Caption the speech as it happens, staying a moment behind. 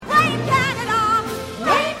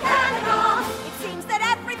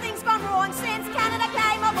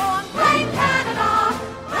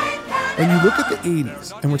when you look at the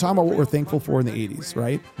 80s, and we're talking about what we're thankful for in the 80s,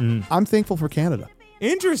 right? I'm thankful for Canada.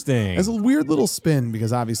 Interesting. It's a weird little spin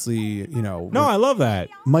because obviously, you know. No, I love that.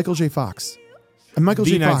 Michael J. Fox. And Michael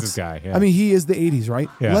J. Fox. Nicest guy. Yeah. I mean, he is the 80s, right?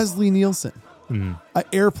 Yeah. Leslie Nielsen.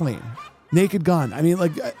 Airplane. Naked Gun. I mean,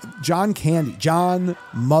 like John Candy. John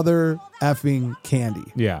Mother effing Candy.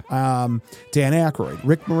 Yeah. Dan Aykroyd.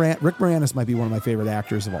 Rick Moranis might be one of my favorite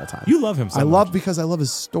actors of all time. You love him so much. Because I love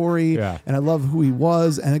his story and I love who he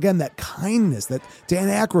was. And again, that kindness, that Dan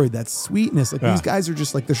Aykroyd, that sweetness. Like these guys are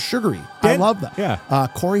just like they're sugary. I love them. Yeah.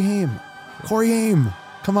 Corey Haim.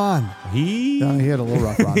 Come on. He had a little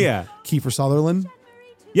rough run. Yeah. Kiefer Sutherland.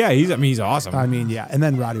 Yeah, he's awesome. I mean, yeah. And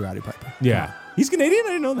then Roddy Piper. Yeah. He's Canadian?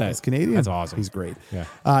 I didn't know that. He's Canadian. That's awesome. He's great.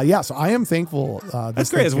 Yeah. So I am thankful. That's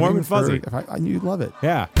great. It's warm and fuzzy. I knew you'd love it.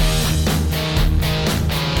 Yeah.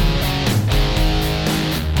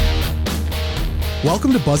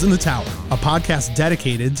 Welcome to Buzzn The Tower, a podcast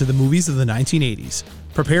dedicated to the movies of the 1980s.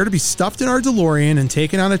 Prepare to be stuffed in our DeLorean and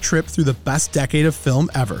taken on a trip through the best decade of film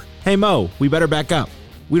ever. Hey, Mo, we better back up.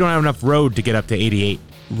 We don't have enough road to get up to 88.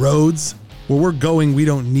 Roads? Where we're going, we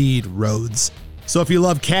don't need roads. So if you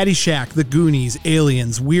love Caddyshack, The Goonies,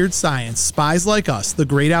 Aliens, Weird Science, Spies Like Us, The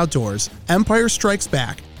Great Outdoors, Empire Strikes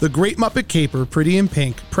Back, The Great Muppet Caper, Pretty in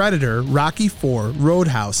Pink, Predator, Rocky IV,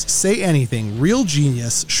 Roadhouse, Say Anything, Real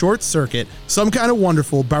Genius, Short Circuit, Some Kind of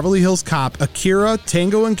Wonderful, Beverly Hills Cop, Akira,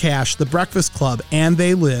 Tango and Cash, The Breakfast Club, and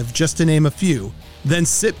They Live, just to name a few, then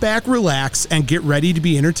sit back, relax, and get ready to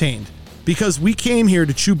be entertained. Because we came here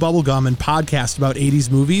to chew bubblegum and podcast about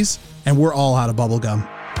 80s movies, and we're all out of bubblegum.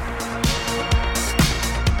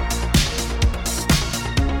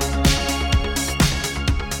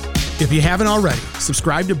 If you haven't already,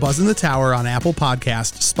 subscribe to Buzzn The Tower on Apple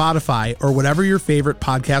Podcasts, Spotify, or whatever your favorite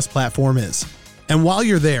podcast platform is. And while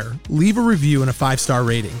you're there, leave a review and a 5-star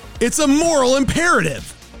rating. It's a moral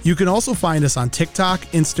imperative! You can also find us on TikTok,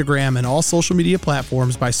 Instagram, and all social media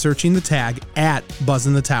platforms by searching the tag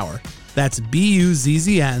 @Buzzn The Tower. That's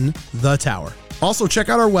BUZZN The Tower. Also, check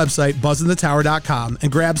out our website, buzzinthetower.com,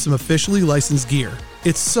 and grab some officially licensed gear.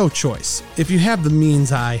 It's so choice. If you have the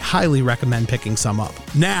means, I highly recommend picking some up.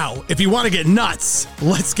 Now, if you want to get nuts,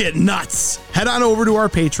 let's get nuts. Head on over to our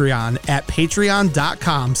Patreon at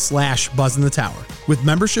patreon.com/BuzzinTheTower. With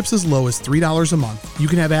memberships as low as $3 a month, you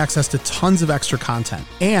can have access to tons of extra content,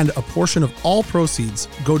 and a portion of all proceeds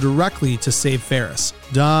go directly to Save Ferris.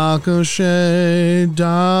 Dark O'Shea,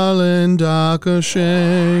 darling, Dark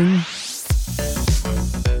O'Shea.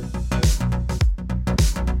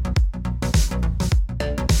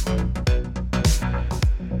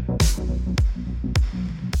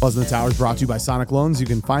 Buzzn The Tower is brought to you by Sonic Loans. You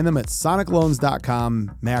can find them at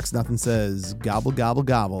sonicloans.com. Max Nothing says gobble, gobble,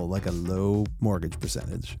 gobble like a low mortgage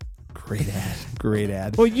percentage. Great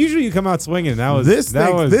ad. Well, usually you come out swinging. This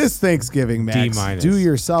Thanksgiving, Max, D-. do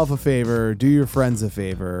yourself a favor, do your friends a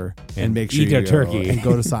favor, and make sure eat you a turkey and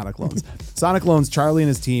go to Sonic Loans. Sonic Loans, Charlie and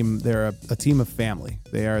his team, they're a team of family.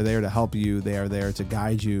 They are there to help you. They are there to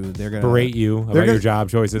guide you. They're going to berate you about your job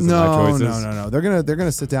choices and life choices. No. They're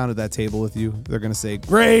gonna sit down at that table with you. They're gonna say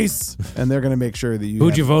grace, and they're gonna make sure that you.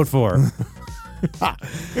 Who'd you vote for?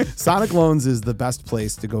 Sonic Loans is the best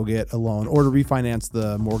place to go get a loan or to refinance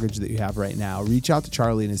the mortgage that you have right now. Reach out to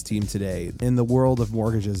Charlie and his team today. In the world of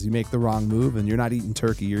mortgages, you make the wrong move and you're not eating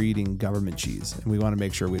turkey, you're eating government cheese. And we want to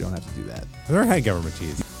make sure we don't have to do that. I've never had government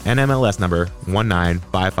cheese. NMLS number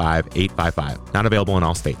 1955855. Not available in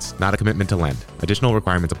all states. Not a commitment to lend. Additional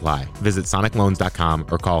requirements apply. Visit sonicloans.com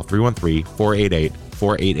or call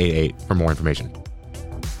 313-488-4888 for more information.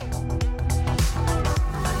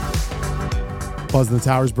 Buzzn The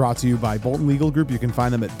Tower is brought to you by Bolton Legal Group. You can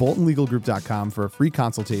find them at boltonlegalgroup.com for a free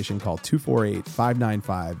consultation. Call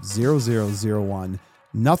 248-595-0001.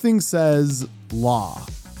 Nothing says law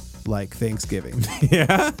like Thanksgiving.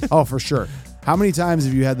 Yeah? Oh, for sure. How many times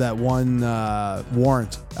have you had that one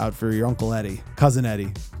warrant out for your Uncle Eddie, Cousin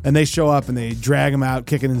Eddie, and they show up and they drag him out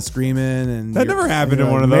kicking and screaming? And that never happened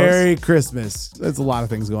in one of those. Merry Christmas. There's a lot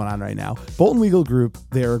of things going on right now. Bolton Legal Group,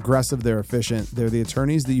 they're aggressive, they're efficient. They're the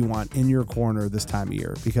attorneys that you want in your corner this time of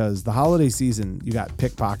year because the holiday season, you got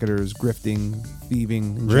pickpocketers, grifting,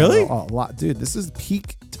 thieving. Really? Oh, a lot. Dude, this is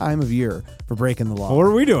peak time of year for breaking the law. Well, what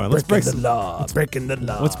are we doing? Let's break the law. Let's breaking the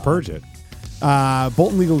law. Let's purge it.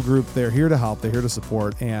 Bolton Legal Group, they're here to help. They're here to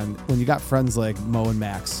support. And when you got friends like Mo and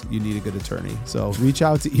Max, you need a good attorney. So reach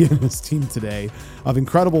out to Ian and his team today of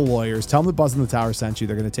incredible lawyers. Tell them that Buzzn The Tower sent you.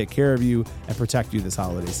 They're going to take care of you and protect you this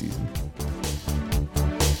holiday season.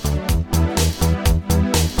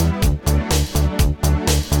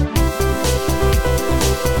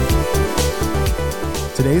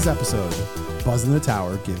 Today's episode, Buzzn The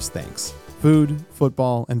Tower gives thanks. Food,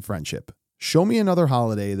 football, and friendship. Show me another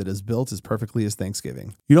holiday that is built as perfectly as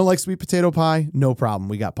Thanksgiving. You don't like sweet potato pie? No problem.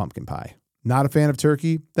 We got pumpkin pie. Not a fan of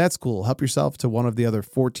turkey? That's cool. Help yourself to one of the other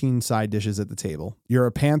 14 side dishes at the table. You're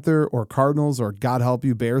a Panther or Cardinals or God help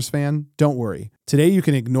you Bears fan? Don't worry. Today you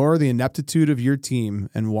can ignore the ineptitude of your team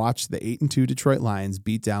and watch the 8-2 Detroit Lions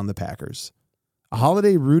beat down the Packers. A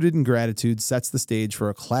holiday rooted in gratitude sets the stage for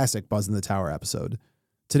a classic Buzzn The Tower episode.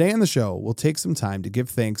 Today on the show, we'll take some time to give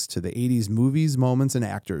thanks to the 80s movies, moments, and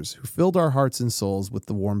actors who filled our hearts and souls with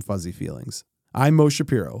the warm, fuzzy feelings. I'm Mo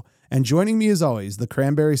Shapiro, and joining me as always, the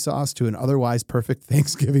cranberry sauce to an otherwise perfect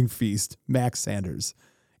Thanksgiving feast, Max Sanders.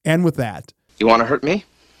 And with that... You want to hurt me?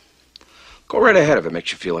 Go right ahead if it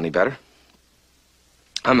makes you feel any better.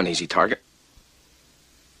 I'm an easy target.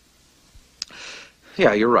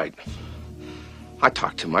 Yeah, you're right. I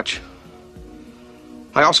talk too much.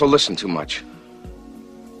 I also listen too much.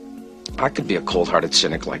 I could be a cold-hearted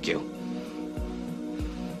cynic like you.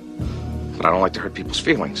 But I don't like to hurt people's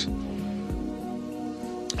feelings.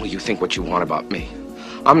 Well, you think what you want about me.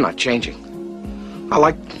 I'm not changing. I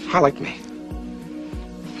like me.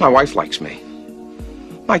 My wife likes me.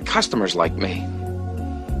 My customers like me.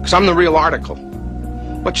 Because I'm the real article.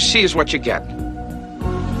 What you see is what you get.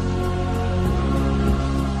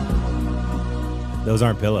 Those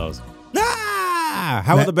aren't pillows.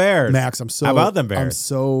 How about the Bears? Max, How about them Bears? I'm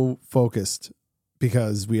so focused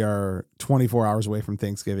because we are 24 hours away from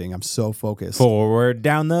Thanksgiving. I'm so focused. Forward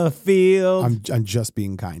down the field. I'm just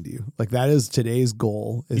being kind to you. Like that is today's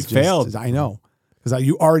goal. You failed. I know. Because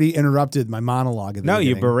you already interrupted my monologue at the beginning.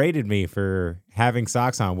 You berated me for having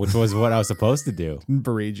socks on, which was what I was supposed to do.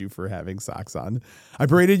 Berate you for having socks on. I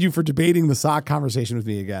berated you for debating the sock conversation with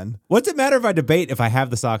me again. What's it matter if I debate if I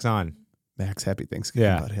have the socks on? Max, happy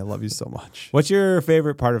Thanksgiving, buddy. I love you so much. What's your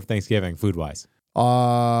favorite part of Thanksgiving, food-wise?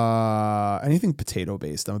 Anything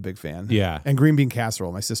potato-based. I'm a big fan. Yeah. And green bean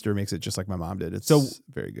casserole. My sister makes it just like my mom did. It's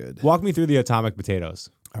very good. Walk me through the atomic potatoes.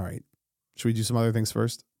 All right. Should we do some other things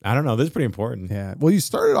first? I don't know. This is pretty important. Yeah. Well, you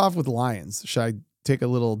started off with Lions. Should I take a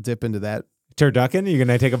little dip into that? Turducken? You're going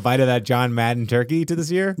to take a bite of that John Madden turkey to this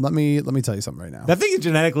year? Let me tell you something right now. That thing is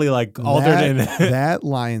genetically altered in that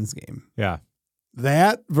Lions game. Yeah.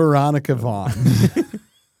 That Veronica Vaughn.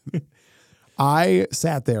 I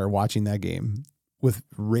sat there watching that game with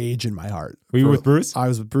rage in my heart. Were you with Bruce? I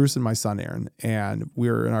was with Bruce and my son Aaron, and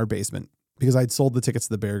we were in our basement because I'd sold the tickets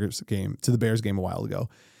to the Bears game a while ago.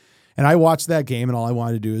 And I watched that game, and all I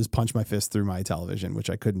wanted to do is punch my fist through my television, which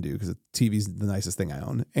I couldn't do because the TV's the nicest thing I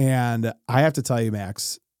own. And I have to tell you,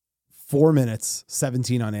 Max, 4 minutes,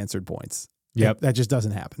 17 unanswered points. Yep. That just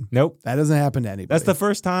doesn't happen. Nope. That doesn't happen to anybody. That's the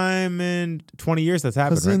first time in 20 years that's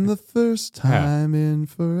happened, right? in the first time in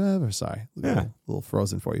forever. Sorry. A little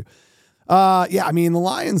frozen for you. I mean, the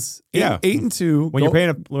Lions, 8-2. When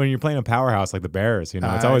you're playing a powerhouse like the Bears,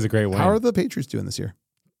 it's always a great win. How are the Patriots doing this year?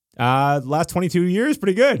 Last 22 years,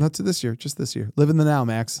 pretty good. Not to this year, just this year. Live in the now,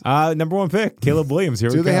 Max. Number one pick, Caleb Williams. Here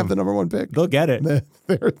we Do go. they have the number one pick? They'll get it.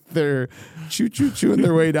 They're chewing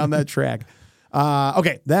their way down that track.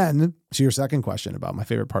 Okay, then to your second question about my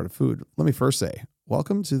favorite part of food. Let me first say,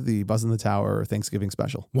 welcome to the Buzzn The Tower Thanksgiving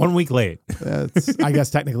special. 1 week late. I guess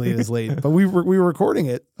technically it is late, but we were recording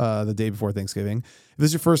it the day before Thanksgiving. If this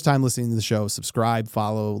is your first time listening to the show, subscribe,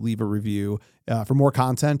 follow, leave a review. For more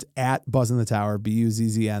content at Buzzn The Tower,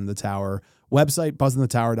 BUZZN The Tower. Website,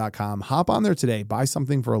 buzznthethower.com. Hop on there today. Buy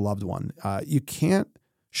something for a loved one. You can't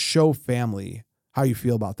show family how you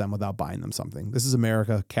feel about them without buying them something. This is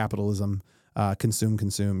America, capitalism.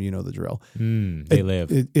 Consume, you know the drill. They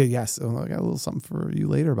live. Yes. I got a little something for you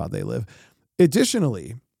later about They Live.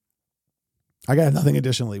 Additionally, I got nothing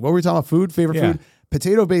additionally. What were we talking about? Food, favorite food?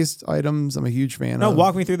 Potato-based items, I'm a huge fan of.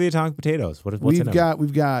 Walk me through the atomic potatoes. What's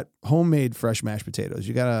we've got homemade fresh mashed potatoes.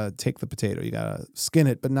 You gotta take the potato, you gotta skin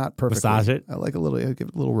it, but not perfectly. Massage it. I like give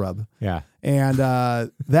it a little rub. Yeah. And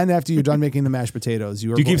then after you're done making the mashed potatoes, do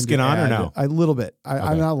you keep skin on or no? A little bit.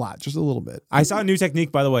 I'm not a lot, just a little bit. I saw a new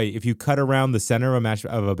technique, by the way. If you cut around the center of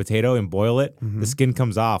a potato and boil it, the skin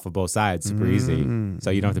comes off of both sides super easy. So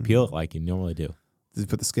you don't have to peel it like you normally do. Just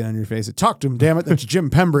put the skin on your face and talk to him. Damn it, that's Jim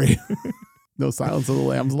Pembry. No Silence of the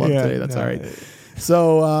Lambs love today. That's all right.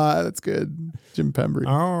 So that's good. Jim Pembry.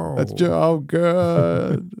 Oh. That's Jim. Oh,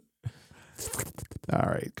 good. All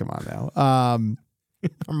right. Come on now. Our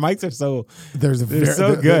mics are so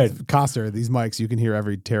good. Coster, these mics, you can hear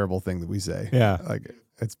every terrible thing that we say. Yeah. Like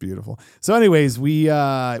it's beautiful. So anyways, we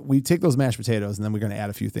take those mashed potatoes and then we're going to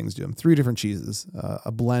add a few things to them. 3 different cheeses,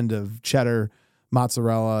 a blend of cheddar,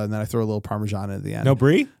 mozzarella, and then I throw a little Parmesan at the end. No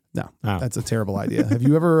brie? No, Oh. that's a terrible idea. Have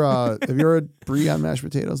you ever had brie on mashed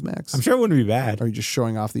potatoes, Max? I'm sure it wouldn't be bad. Or are you just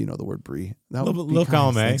showing off that you know the word brie? That would be Little kind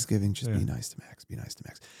column of A. Thanksgiving. Just be nice to Max. Be nice to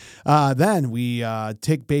Max. Then we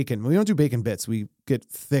take bacon. We don't do bacon bits. We get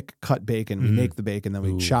thick cut bacon. We make the bacon, then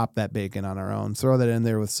we chop that bacon on our own. Throw that in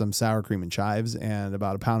there with some sour cream and chives and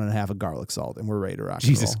about 1.5 pounds of garlic salt, and we're ready to rock.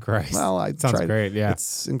 Jesus and roll. Christ! Well, I sounds tried. great. Yeah,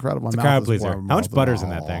 it's incredible. It's a My crowd mouth is pleaser. warm. How much butter's in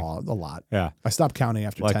that thing? A lot. Yeah, I stopped counting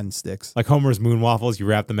after 10 sticks. Like Homer's moon waffles, you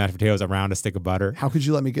wrap the mashed potatoes around a stick of butter. How could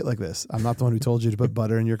you let me get like this? I'm not the one who told you to put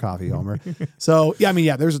butter in your coffee, Homer. So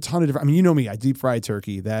yeah, there's a ton of different. I mean, you know me. I deep fry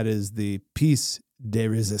turkey. That is the piece de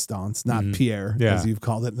resistance, not Pierre, as you've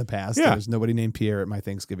called it in the past. Yeah. There's nobody named Pierre at my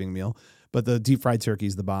Thanksgiving meal, but the deep fried turkey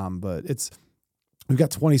is the bomb. But we've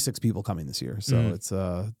got 26 people coming this year, so it's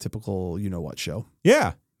a typical you know what show.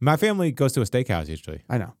 Yeah, my family goes to a steakhouse usually.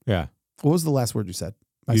 I know. Yeah. What was the last word you said?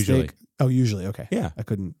 My Usually. steak. Oh, usually. Okay. Yeah. I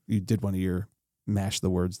couldn't. You did one of your mash the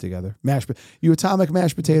words together. You atomic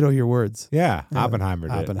mashed potato your words. Yeah, Oppenheimer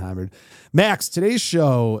did. Oppenheimer. Max, today's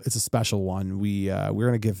show, it's a special one. We're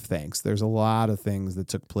going to give thanks. There's a lot of things that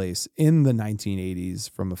took place in the 1980s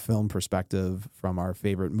from a film perspective, from our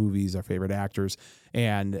favorite movies, our favorite actors.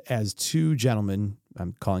 And as two gentlemen,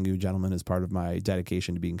 I'm calling you gentlemen as part of my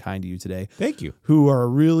dedication to being kind to you today. Thank you. Who are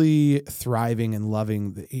really thriving and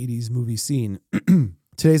loving the 80s movie scene.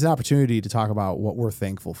 Today's an opportunity to talk about what we're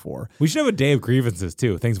thankful for. We should have a day of grievances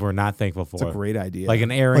too. Things we're not thankful for. It's a great idea. Like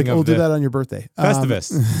an airing of we'll do that on your birthday.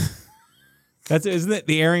 Festivus. Isn't it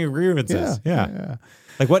the airing of grievances? Yeah.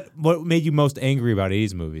 Like what made you most angry about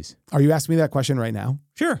 80s movies? Are you asking me that question right now?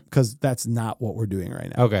 Sure. Because that's not what we're doing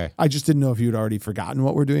right now. Okay. I just didn't know if you'd already forgotten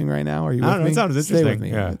what we're doing right now. Are you with I don't know. me? It sounds Stay with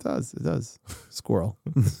interesting. me. Yeah. It does. Squirrel.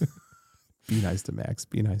 Be nice to Max.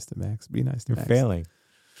 Be nice to Max. Be nice to You're Max. failing.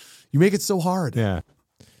 You make it so hard. Yeah.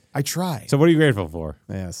 I try. So what are you grateful for?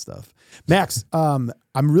 Yeah, stuff. Max, I'm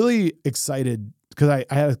really excited because I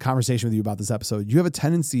had a conversation with you about this episode. You have a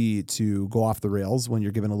tendency to go off the rails when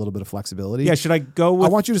you're given a little bit of flexibility. Yeah, should I go with... I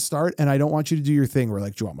want you to start, and I don't want you to do your thing where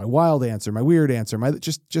like, do you want my wild answer, my weird answer,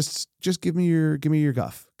 just give me your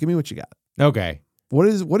guff. Give me what you got. Okay. What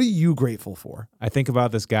are you grateful for? I think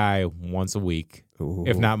about this guy once a week,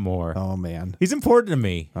 if not more. Oh man. He's important to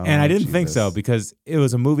me. And I didn't think Jesus. so because it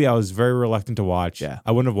was a movie I was very reluctant to watch. Yeah.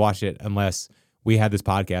 I wouldn't have watched it unless we had this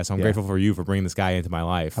podcast. So I'm grateful for you for bringing this guy into my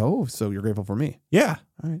life. Oh, so you're grateful for me. Yeah.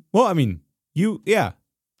 All right. Well, I mean,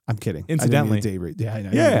 I'm kidding. Incidentally. I didn't mean to I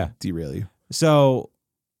know. Yeah. Derail you. So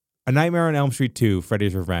A Nightmare on Elm Street 2,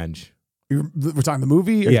 Freddy's Revenge. We're talking the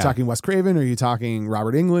movie? Are you Yeah. talking Wes Craven? Are you talking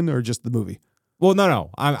Robert Englund or just the movie? Well, no.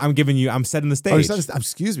 I'm setting the stage.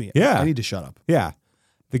 Excuse me. Yeah. I need to shut up. Yeah.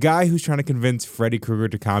 The guy who's trying to convince Freddy Krueger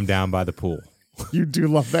to calm down by the pool. You do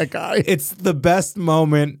love that guy. It's the best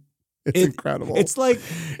moment. It's incredible. It's like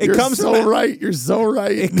You're so right. You're so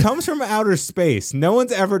right. It comes from outer space. No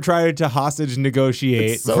one's ever tried to hostage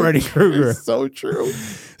negotiate Freddy Krueger. It's so true.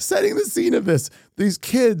 Setting the scene of this, these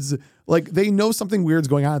kids, like they know something weird's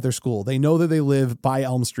going on at their school. They know that they live by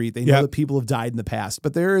Elm Street. They know that people have died in the past,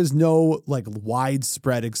 but there is no like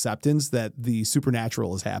widespread acceptance that the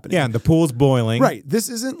supernatural is happening. Yeah, and the pool's boiling. Right. This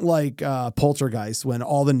isn't like Poltergeist when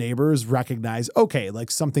all the neighbors recognize, okay, like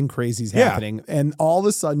something crazy's happening. And all of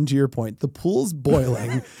a sudden, to your point, the pool's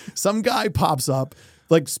boiling. Some guy pops up.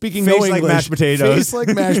 Like speaking face no like English, mashed potatoes. face like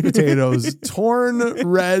mashed potatoes, torn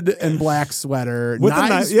red and black sweater, With a knives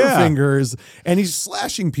knife, for yeah. fingers, and he's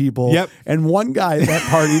slashing people. Yep. And one guy at that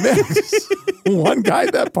party, one guy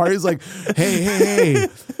at that party is like, hey,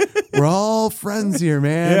 we're all friends here,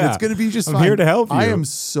 man. Yeah. It's gonna be just I'm fine. here to help you. I am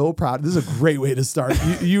so proud. This is a great way to start.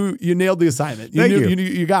 You nailed the assignment. Thank you.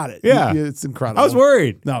 You got it. Yeah. It's incredible. I was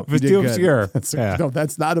worried. No, it was you too did good. obscure. No,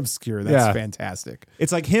 that's not obscure. That's Yeah. fantastic.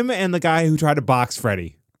 It's like him and the guy who tried to box Freddy.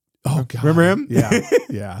 Oh God. Remember him?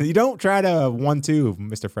 Yeah. You don't try to 1-2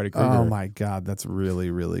 Mr. Freddy Krueger. Oh my God, that's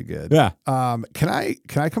really, really good. Yeah. Can I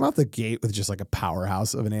come out the gate with just like a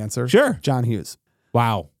powerhouse of an answer? Sure. John Hughes.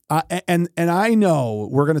 Wow. And I know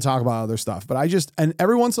we're going to talk about other stuff, but and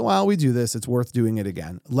every once in a while we do this. It's worth doing it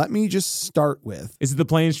again. Let me just start with. Is it the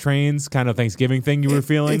planes, trains kind of Thanksgiving thing you were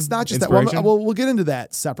feeling? It's not just that. Inspiration? Well, we'll get into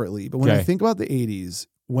that separately. But when Okay. I think about the 80s,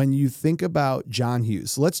 when you think about John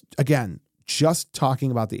Hughes, so let's, again, just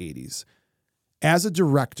talking about the 80s. As a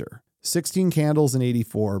director, 16 Candles in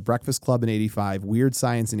 84, Breakfast Club in 85, Weird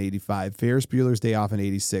Science in 85, Ferris Bueller's Day Off in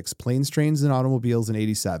 86, Planes, Trains, and Automobiles in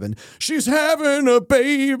 87, She's Having a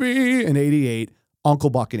Baby in 88, Uncle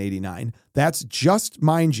Buck in 89. That's just,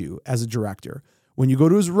 mind you, as a director. When you go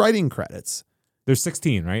to his writing credits, There's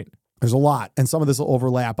 16, right? there's a lot, and some of this will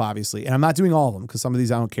overlap, obviously. And I'm not doing all of them because some of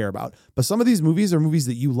these I don't care about. But some of these movies are movies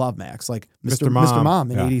that you love, Max, like Mr. Mom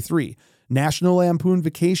in Yeah. 83. National Lampoon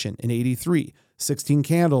Vacation in 83. 16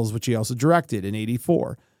 Candles, which he also directed in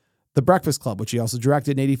 84. The Breakfast Club, which he also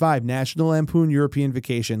directed in 85. National Lampoon European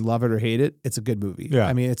Vacation, love it or hate it, it's a good movie. Yeah.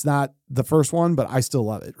 I mean, it's not the first one, but I still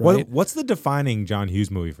love it, right? What's the defining John Hughes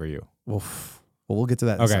movie for you? Well, we'll get to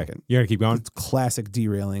that in a second. You're going to keep going? It's classic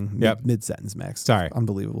derailing mid-sentence, Max. Sorry.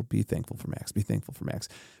 Unbelievable. Be thankful for Max. Be thankful for Max.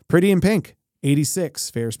 Pretty in Pink, 86.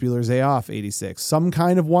 Ferris Bueller's Day Off, 86. Some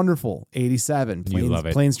Kind of Wonderful, 87. You love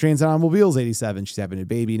it. Planes, Trains, and Automobiles, 87. She's Having a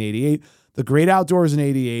Baby in 88. The Great Outdoors in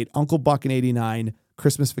 88. Uncle Buck in 89.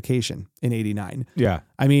 Christmas Vacation in 89. Yeah.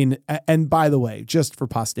 I mean, and by the way, just for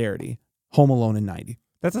posterity, Home Alone in 90.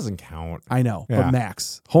 That doesn't count. I know, Yeah. but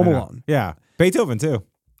Max, Home Alone. Yeah. Beethoven, too.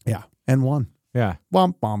 Yeah, and one. Yeah.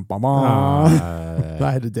 Bum, bum, bum, bum.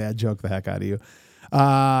 I had to dad joke the heck out of you.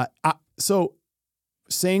 So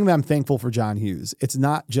saying that I'm thankful for John Hughes, this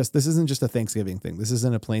isn't just a Thanksgiving thing. This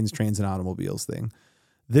isn't a Planes, Trains, and Automobiles thing.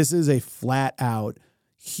 This is a flat out,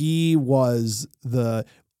 he was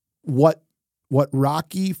what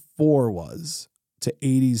Rocky IV was to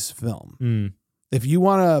 80s film. Mm. If you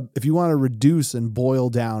want to reduce and boil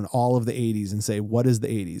down all of the 80s and say, what is the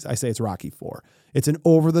 80s? I say it's Rocky IV. It's an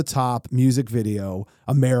over-the-top music video,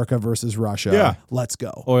 America versus Russia. Yeah. Let's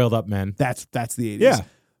go. Oiled up men. That's the 80s. Yeah.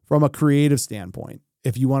 From a creative standpoint,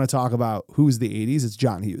 if you want to talk about who's the 80s, it's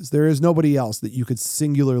John Hughes. There is nobody else that you could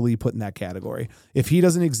singularly put in that category. If he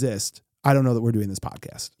doesn't exist, I don't know that we're doing this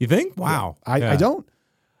podcast. You think? Wow. I don't.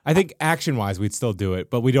 I think action-wise, we'd still do it,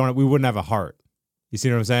 but we wouldn't have a heart. You see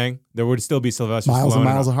what I'm saying? There would still be Sylvester Stallone. Miles and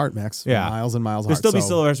miles of heart, Max. Yeah. Miles and miles of There'd heart. still be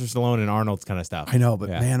Sylvester Stallone and Arnold's kind of stuff. I know, but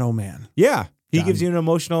Yeah. man, oh man. Yeah. He John- gives you an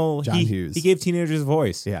emotional... John Hughes. He gave teenagers a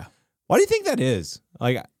voice. Yeah. Why do you think that is?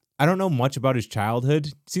 Like, I don't know much about his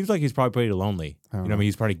childhood. Seems like he's probably pretty lonely. I I mean,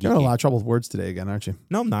 he's probably You're having a lot geeky. of trouble with words today again, aren't you?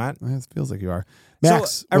 No, I'm not. It feels like you are. Max,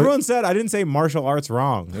 So everyone said I didn't say martial arts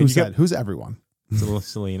wrong. who said? Who's everyone?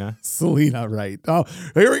 Selena. Selena, right. Oh,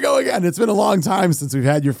 here we go again. It's been a long time since we've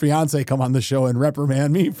had your fiance come on the show and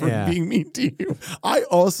reprimand me for being mean to you. I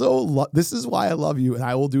also, this is why I love you, and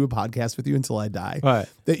I will do a podcast with you until I die. What?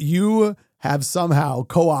 That you have somehow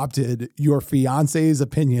co-opted your fiance's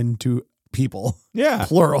opinion to people. Yeah.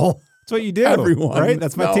 Plural. That's what you do. Everyone. Right?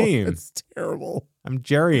 That's my No, team. It's terrible. I'm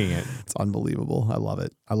jerrying it. It's unbelievable. I love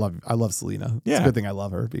it. I love Selena. It's Yeah. a good thing I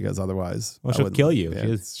love her because otherwise Well, I she'll wouldn't- kill you.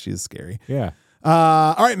 Yeah, she's scary. Yeah.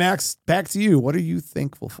 All right, Max, back to you. What are you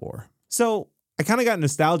thankful for? So I kind of got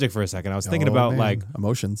nostalgic for a second. I was thinking Oh, about man. like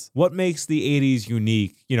emotions. what makes the 80s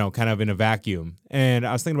unique, kind of in a vacuum. And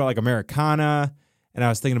I was thinking about like Americana, and I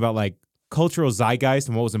was thinking about like cultural zeitgeist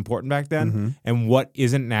and what was important back then Mm-hmm. and what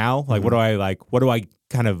isn't now. Like what do I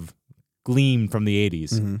kind of glean from the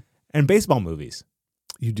 80s? Mm-hmm. And baseball movies.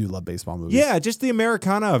 You do love baseball movies. Yeah, just the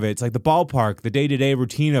Americana of it. It's like the ballpark, the day-to-day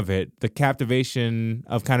routine of it, the captivation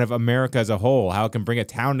of kind of America as a whole, how it can bring a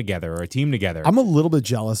town together or a team together. I'm a little bit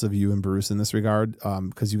jealous of you and Bruce in this regard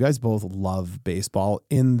because you guys both love baseball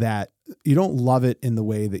in that you don't love it in the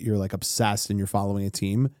way that you're like obsessed and you're following a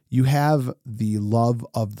team. You have the love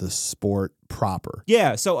of the sport proper.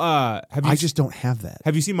 Yeah, so I just don't have that.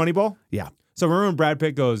 have you seen Moneyball? Yeah. So remember when Brad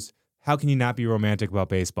Pitt goes, how can you not be romantic about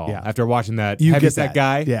baseball? Yeah. After watching that You heavy get set that.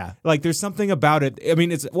 guy. Yeah. Like there's something about it. I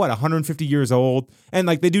mean, it's 150 years old. And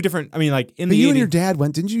like they do different, I mean, like in But the you 80s, and your dad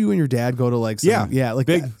went, didn't you and your dad go to like some, Yeah. like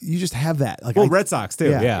Big- that. You just have that. Like well, Red Sox too.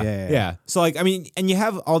 Yeah, Yeah. yeah. So like, I mean, and you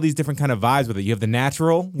have all these different kind of vibes with it. You have the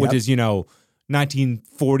natural, which Yep. is,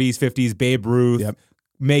 1940s, 50s, Babe Ruth. Yep.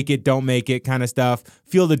 Make it, don't make it kind of stuff.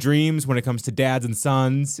 Feel the dreams when it comes to dads and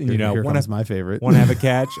sons. And, Here want comes to my favorite. have a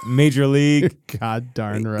catch. Major League. God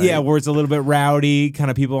darn right. Yeah, where it's a little bit rowdy,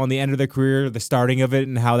 kind of people on the end of their career, the starting of it,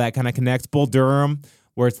 and how that kind of connects. Bull Durham,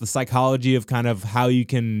 where it's the psychology of kind of how you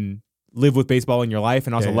can live with baseball in your life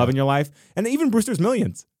and also Yeah, love yeah. in your life. And even Brewster's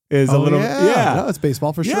Millions is a little, No, it's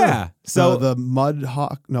baseball for sure. Yeah. So- the Mud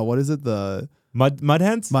Hawk. No, what is it? The Mud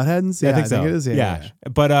Hens? Mud Hens? Yeah, I think so. it is. Yeah.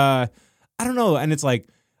 But I don't know. And it's like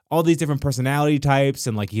all these different personality types,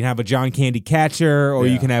 and like you can have a John Candy catcher, or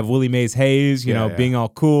you Yeah. can have Willie Mays Hayes, Yeah. being all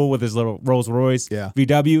cool with his little Rolls Royce Yeah.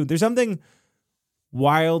 VW. There's something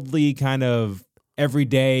wildly kind of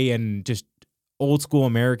everyday and just old school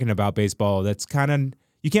American about baseball that's kind of,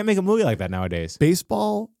 you can't make a movie like that nowadays.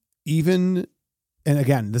 Baseball, even, and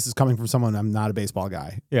again, this is coming from someone, I'm not a baseball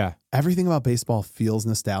guy. Yeah. Everything about baseball feels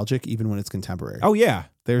nostalgic, even when it's contemporary. Oh yeah.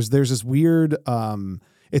 There's this weird,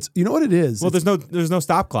 it's, you know what it is? Well, there's no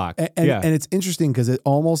stop clock. And it's interesting because it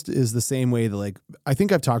almost is the same way that, like, I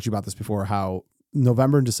think I've talked to you about this before, how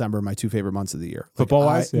November and December are my two favorite months of the year. Like,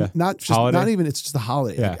 Football-wise? Yeah. Not Holiday? not even, it's just a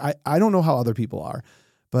holiday. Yeah. Like, I don't know how other people are,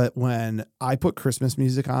 But when I put Christmas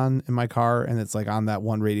music on in my car and it's like on that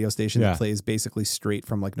one radio station that plays basically straight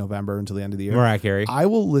from like November until the end of the year, Mariah Carey. I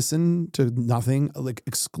will listen to nothing, like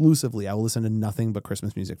exclusively. I will listen to nothing but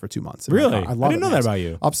Christmas music for 2 months. Really? I love I didn't know that about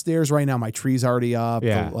you. Upstairs right now, my tree's already up.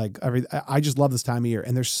 Yeah. I just love this time of year.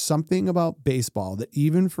 And there's something about baseball that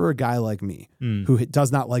even for a guy like me who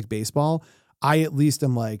does not like baseball, I at least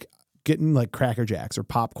am like getting like Cracker Jacks or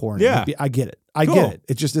popcorn. Yeah. I get it. I get it.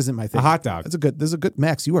 It just isn't my thing. A hot dog. This is a good,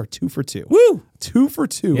 Max, you are 2 for 2. Woo! 2 for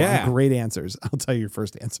 2 Yeah. on great answers. I'll tell you your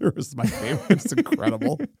first answer is my favorite. It's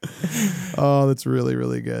incredible. Oh, that's really,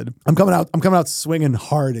 really good. I'm coming out swinging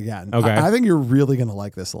hard again. Okay. I think you're really going to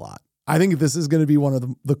like this a lot. I think this is going to be one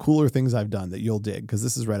of the cooler things I've done that you'll dig because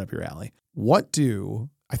this is right up your alley.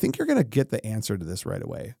 I think you're going to get the answer to this right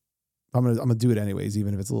away. I'm going to do it anyways,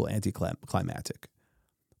 even if it's a little anticlimactic.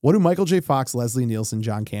 What do Michael J. Fox, Leslie Nielsen,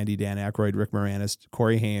 John Candy, Dan Aykroyd, Rick Moranis,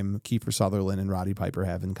 Corey Haim, Kiefer Sutherland, and Roddy Piper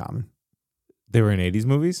have in common? They were in 80s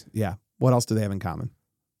movies? Yeah. What else do they have in common?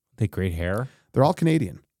 They had great hair? They're all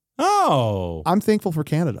Canadian. Oh. I'm thankful for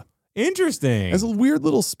Canada. Interesting. It's a weird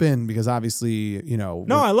little spin because obviously, No,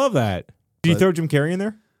 I love that. Did you throw Jim Carrey in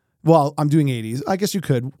there? Well, I'm doing 80s. I guess you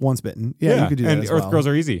could. Once Bitten. Yeah, you could do that and as Earth well. Girls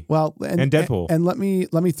Are Easy. Well, and Deadpool. And let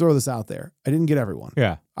me throw this out there. I didn't get everyone.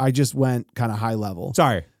 Yeah. I just went kind of high level.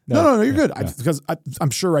 Sorry. No, you're good. Yeah. Because I'm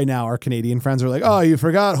sure right now our Canadian friends are like, oh, you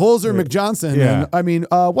forgot Holzer McJohnson. Yeah. And I mean,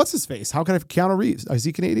 what's his face? How can I, Keanu Reeves? Is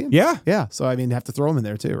he Canadian? Yeah. Yeah. So, I mean, have to throw him in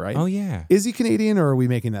there too, right? Oh, yeah. Is he Canadian or are we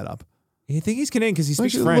making that up? I think he's Canadian because he Why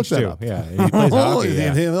speaks don't you French look that too. up? Yeah. And he plays hockey.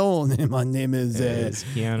 Yeah. Hello, my name is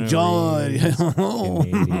Keanu John. Reeves,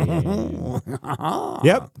 Canadian.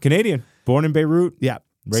 Yep. Canadian. Born in Beirut. Yeah.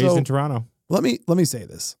 Raised in Toronto. Let me say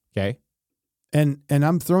this. Okay. And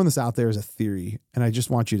I'm throwing this out there as a theory, and I just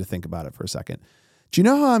want you to think about it for a second. Do you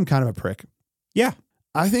know how I'm kind of a prick? Yeah.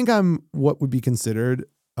 I think I'm what would be considered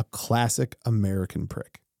a classic American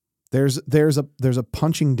prick. There's a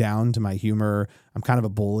punching down to my humor. I'm kind of a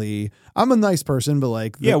bully. I'm a nice person, but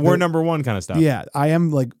like we're number one kind of stuff. Yeah, I am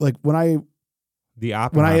like when I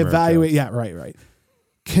evaluate. Yeah, right.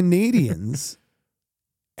 Canadians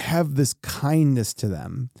have this kindness to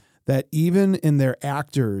them that even in their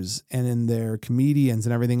actors and in their comedians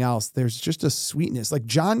and everything else, there's just a sweetness. Like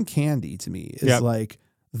John Candy to me is like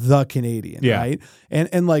the Canadian, right?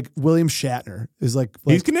 And like William Shatner is like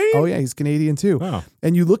he's Canadian? Oh yeah, he's Canadian too. Wow.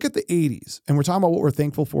 And you look at the 80s, and we're talking about what we're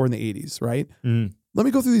thankful for in the 80s, right? Mm. Let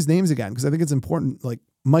me go through these names again because I think it's important. Like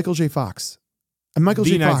Michael J. Fox. And Michael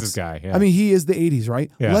J. Fox. Nicest guy. Yeah. I mean, he is the 80s,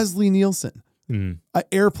 right? Yeah. Leslie Nielsen.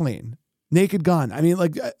 Airplane. Naked Gun. I mean,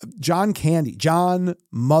 like John Candy. John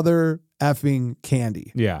Mother effing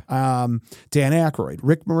Candy. Yeah. Dan Aykroyd.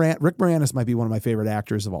 Rick Moranis might be one of my favorite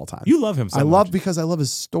actors of all time. You love him so much. Because I love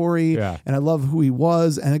his story and I love who he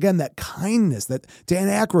was. And again, that kindness, that Dan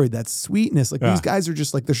Aykroyd, that sweetness. Like these guys are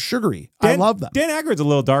just like, they're sugary. I love them. Dan Aykroyd's a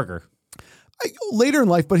little darker. Later in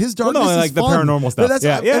life, but his darkness is like fun. the paranormal stuff. And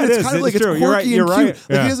it it's is. kind of like It's true. it's quirky You're and cute. right. Like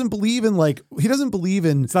Yeah. he doesn't believe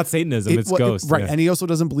in It's not Satanism, it's ghosts. Right. Yeah. And he also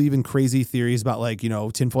doesn't believe in crazy theories about like,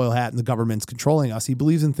 tinfoil hat and the government's controlling us. He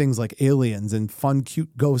believes in things like aliens and fun,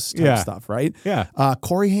 cute ghost type stuff, right? Yeah.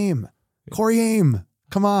 Corey Haim.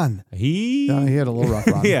 Come on. He had a little rough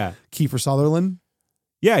run. Yeah. Kiefer Sutherland.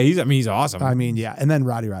 Yeah, he's awesome. I mean, yeah. And then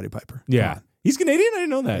Roddy Piper. Yeah. He's Canadian? I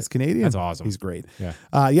didn't know that. He's Canadian. That's awesome. He's great.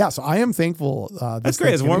 Yeah. So I am thankful. That's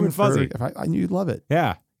great. It's warm and fuzzy. I knew you'd love it.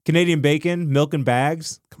 Yeah. Canadian bacon, milk and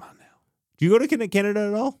bags. Come on now. Do you go to Canada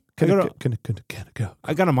at all?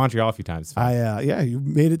 I got to Montreal a few times. You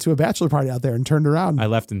made it to a bachelor party out there and turned around. I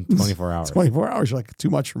left in 24 hours. 24 hours. You're like,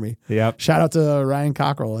 too much for me. Yep. Shout out to Ryan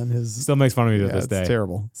Cockrell and his. Still makes fun of me to this day. It's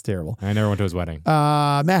terrible. It's terrible. I never went to his wedding.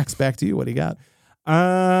 Max, back to you. What do you got?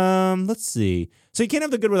 Let's see. So you can't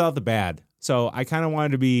have the good without the bad. So I kind of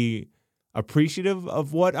wanted to be appreciative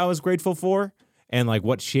of what I was grateful for and like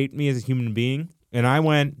what shaped me as a human being. And I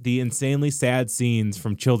went the insanely sad scenes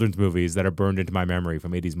from children's movies that are burned into my memory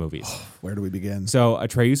from 80s movies. Where do we begin? So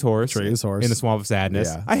Atreus Horse. In the Swamp of Sadness.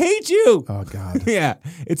 Yeah. I hate you. Oh, God. Yeah.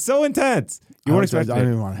 It's so intense. I don't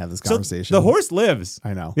even want to have this conversation. So the horse lives.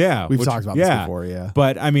 I know. Yeah. We've talked about this before, yeah.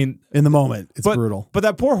 But I mean. In the moment, it's brutal. But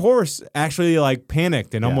that poor horse actually like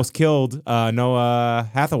panicked and almost killed Noah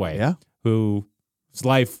Hathaway. Yeah. Whose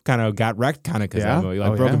life kind of got wrecked kind of because of that movie.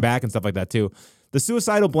 Like broken back and stuff like that too. The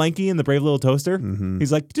suicidal Blanky in The Brave Little Toaster. Mm-hmm.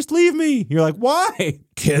 He's like, just leave me. You're like, why?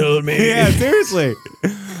 Kill me. Yeah, seriously.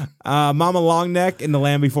 Mama Longneck in The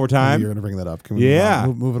Land Before Time. You're going to bring that up. Can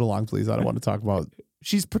we move it along, please? I don't want to talk about.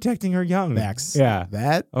 She's protecting her young. Max. Yeah.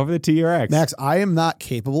 That. Over the T-Rex. Max, I am not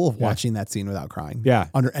capable of watching that scene without crying. Yeah.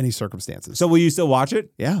 Under any circumstances. So will you still watch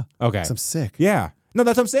it? Yeah. Okay. 'Cause I'm sick. Yeah. No,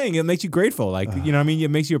 that's what I'm saying. It makes you grateful. Like, you know what I mean?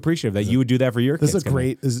 It makes you appreciative that you would do that for your kids. This is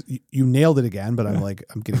great. You nailed it again, but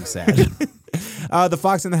I'm getting sad. The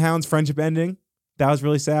Fox and the Hound's friendship ending. That was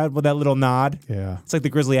really sad with that little nod. Yeah. It's like the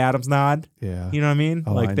Grizzly Adams nod. Yeah. You know what I mean?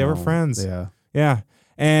 Oh, like they were friends. Yeah. Yeah.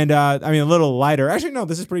 And I mean, a little lighter. Actually, no,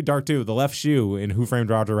 this is pretty dark too. The left shoe in Who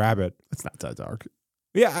Framed Roger Rabbit. It's not that dark.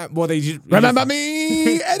 Yeah. Well, they just Remember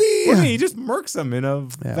me, Eddie. He just murks him in a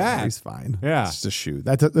vat. He's fine. Yeah. It's just a shoe.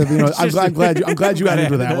 I'm glad you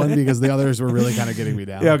ended with that one because the others were really kind of getting me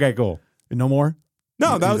down. Yeah. Okay. Cool. No more.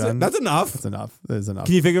 No, that was it. That's enough. That's enough. That is enough.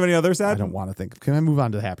 Can you think of any other sad? I don't want to think. Can I move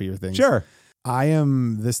on to happier things? Sure. I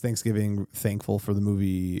am this Thanksgiving thankful for the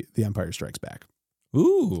movie The Empire Strikes Back.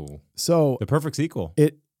 Ooh. So the perfect sequel.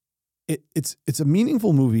 It's a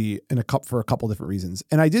meaningful movie for a couple different reasons.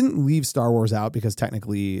 And I didn't leave Star Wars out because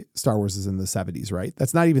technically Star Wars is in the 70s, right?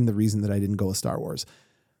 That's not even the reason that I didn't go with Star Wars.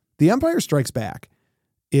 The Empire Strikes Back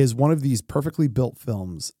is one of these perfectly built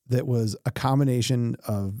films that was a combination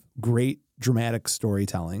of great dramatic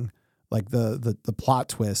storytelling, like the plot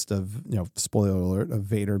twist of, spoiler alert, of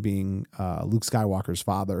Vader being Luke Skywalker's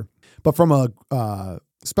father, but from a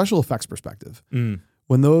special effects perspective.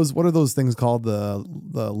 When what are those things called? The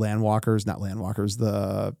landwalkers, not landwalkers.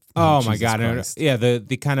 Oh my God. Yeah.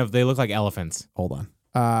 The kind of, they look like elephants. Hold on.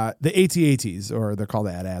 The AT-ATs, or they're called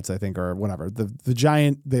AT-ATs, I think, or whatever. The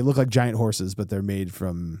giant, they look like giant horses, but they're made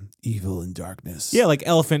from evil and darkness. Yeah. Like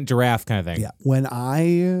elephant, giraffe kind of thing. Yeah. When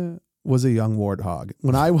I was a young warthog,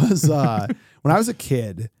 when I was a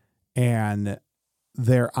kid and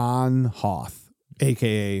they're on Hoth,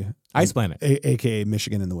 AKA Ice Planet, AKA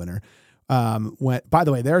Michigan in the winter. By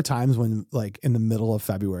the way, there are times when, like, in the middle of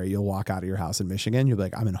February, you'll walk out of your house in Michigan, you'll be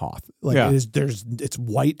like, I'm in Hoth. Like, it's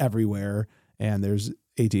white everywhere, and there's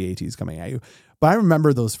AT-ATs coming at you. But I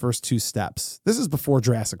remember those first two steps. This is before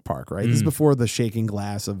Jurassic Park, right? This is before the shaking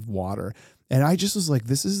glass of water. And I just was like,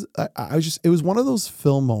 it was one of those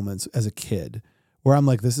film moments as a kid where I'm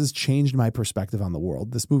like, this has changed my perspective on the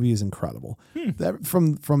world. This movie is incredible.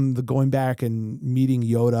 From the going back and meeting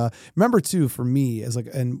Yoda. Remember too, for me,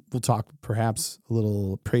 and we'll talk perhaps a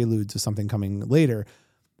little prelude to something coming later,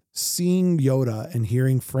 seeing Yoda and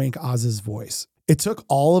hearing Frank Oz's voice. It took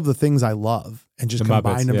all of the things I love and just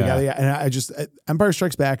combined them together. Yeah. And Empire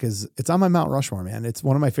Strikes Back it's on my Mount Rushmore, man. It's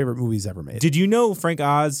one of my favorite movies ever made. Did you know Frank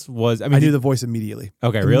Oz was, I knew the voice immediately.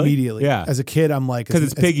 Okay, really? Immediately. Yeah. As a kid, I'm like, because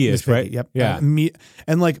it's Piggy-ish, right? Yep. Yeah.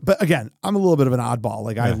 But again, I'm a little bit of an oddball.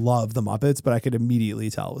 Like, I love the Muppets, but I could immediately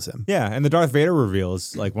tell it was him. Yeah. And the Darth Vader reveal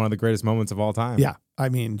is like one of the greatest moments of all time. Yeah. I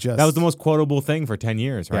mean, that was the most quotable thing for 10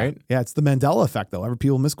 years, right? Yeah, it's the Mandela effect, though.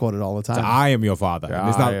 People misquote it all the time. So I am your father.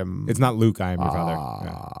 Yeah, it's not Luke, I am your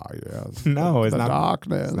father. Yes. No, it's the not.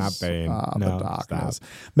 Darkness. It's not Bane. No, the darkness. Stop.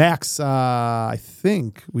 Max, I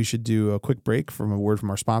think we should do a quick break from a word from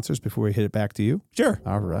our sponsors before we hit it back to you. Sure.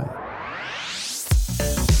 All right.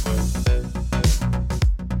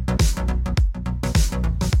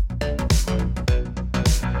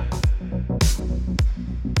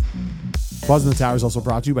 Buzzn The Tower is also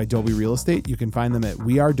brought to you by Dobie Real Estate. You can find them at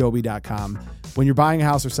wearedobie.com. When you're buying a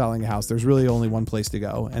house or selling a house, there's really only one place to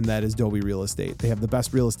go, and that is Dobie Real Estate. They have the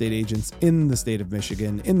best real estate agents in the state of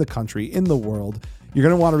Michigan, in the country, in the world. You're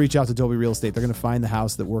going to want to reach out to Dobie Real Estate. They're going to find the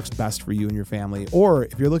house that works best for you and your family. Or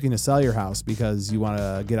if you're looking to sell your house because you want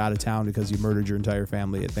to get out of town because you murdered your entire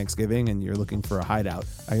family at Thanksgiving and you're looking for a hideout.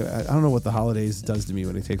 I don't know what the holidays does to me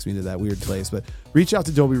when it takes me to that weird place, but reach out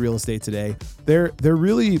to Dobie Real Estate today. They're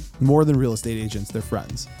really more than real estate agents. They're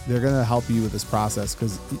friends. They're going to help you with this process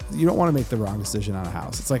because you don't want to make the wrong decision on a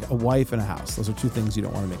house. It's like a wife and a house. Those are two things you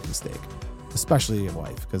don't want to make a mistake. Especially a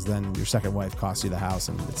wife, because then your second wife costs you the house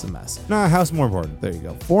and it's a mess. No, house more important. There you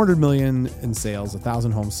go. 400 million in sales,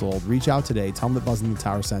 1,000 homes sold. Reach out today. Tell them that Buzzn The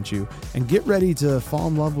Tower sent you, and get ready to fall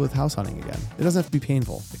in love with house hunting again. It doesn't have to be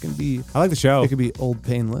painful. It can be. I like the show. It could be old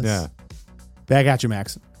painless. Yeah. Back at you,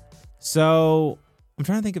 Max. So I'm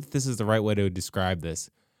trying to think if this is the right way to describe this.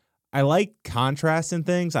 I like contrast in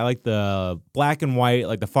things. I like the black and white,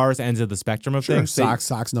 like the farthest ends of the spectrum of things.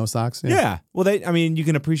 Socks, no socks. Yeah. Well, you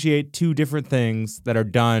can appreciate two different things that are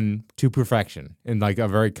done to perfection in like a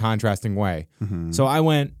very contrasting way. Mm-hmm. So I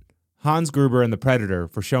went Hans Gruber and the Predator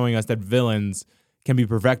for showing us that villains can be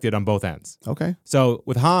perfected on both ends. Okay. So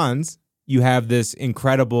with Hans, you have this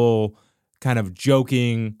incredible kind of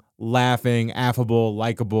joking, laughing, affable,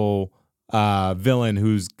 likable villain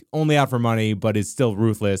who's only out for money but is still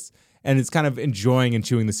ruthless and is kind of enjoying and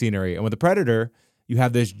chewing the scenery. And with the Predator, you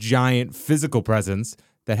have this giant physical presence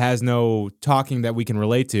that has no talking that we can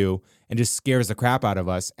relate to and just scares the crap out of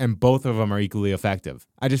us, and both of them are equally effective.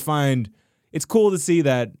 I just find it's cool to see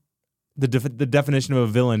that the definition of a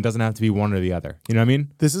villain doesn't have to be one or the other. You know what I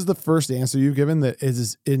mean? This is the first answer you've given that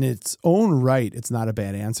is in its own right. It's not a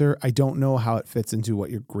bad answer. I don't know how it fits into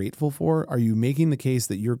what you're grateful for. Are you making the case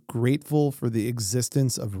that you're grateful for the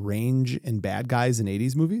existence of range and bad guys in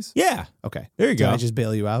 80s movies? Yeah. Okay. There you go. Did I just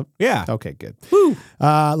bail you out? Yeah. Okay, good. Woo.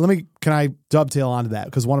 Can I dovetail onto that?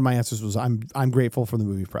 Because one of my answers was I'm grateful for the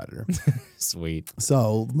movie Predator. Sweet.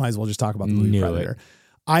 So might as well just talk about the movie Knew Predator. it.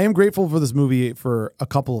 I am grateful for this movie for a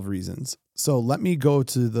couple of reasons. So let me go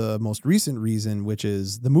to the most recent reason, which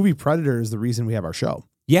is the movie Predator is the reason we have our show.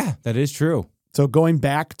 Yeah, that is true. So going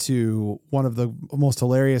back to one of the most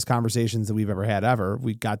hilarious conversations that we've ever,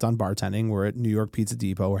 we got done bartending. We're at New York Pizza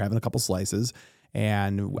Depot. We're having a couple slices.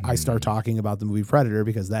 And I start talking about the movie Predator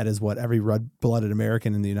because that is what every red-blooded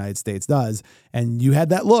American in the United States does. And you had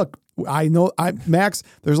that look. I know, Max,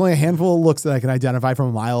 there's only a handful of looks that I can identify from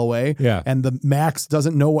a mile away. Yeah. And the Max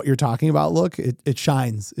doesn't know what you're talking about look. It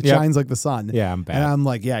shines. It shines like the sun. Yeah, I'm bad. And I'm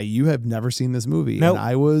like, yeah, you have never seen this movie. Nope. And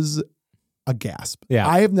I was a gasp. Yeah.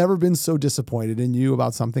 I have never been so disappointed in you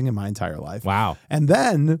about something in my entire life. Wow. And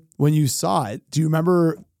then when you saw it, do you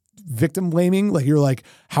remember victim blaming? Like you're like,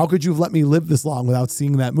 how could you have let me live this long without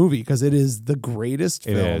seeing that movie? Because it is the greatest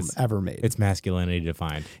film ever made. It's masculinity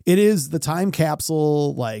defined. It is the time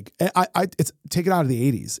capsule. Like it's taken out of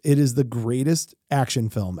the 80s. It is the greatest action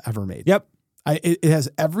film ever made. Yep. It has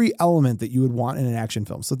every element that you would want in an action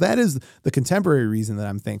film. So that is the contemporary reason that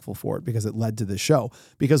I'm thankful for it, because it led to this show.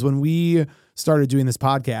 Because when we started doing this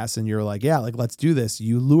podcast and you're like, yeah, like let's do this,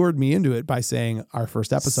 you lured me into it by saying our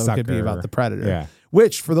first episode could be about the Predator. Yeah.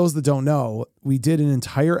 Which, for those that don't know, we did an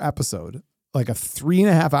entire episode, like a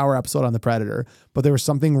 3.5 hour episode on the Predator, but there was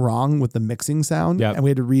something wrong with the mixing sound, and we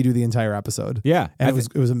had to redo the entire episode. Yeah. And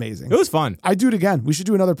it was amazing. It was fun. I'd do it again. We should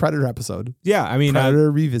do another Predator episode. Yeah, I mean, Predator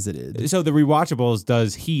Revisited. So the Rewatchables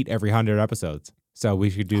does heat every 100 episodes. So we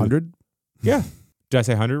should do 100? Yeah. Did I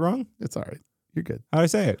say 100 wrong? It's all right. You're good. How did I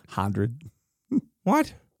say it? 100.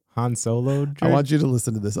 What? Han Solo? I want you to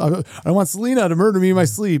listen to this. I want Selena to murder me in my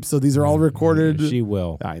sleep. So these are all recorded. She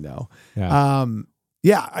will. I know. Yeah.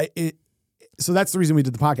 So that's the reason we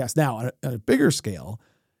did the podcast. Now, on a bigger scale,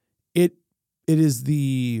 it is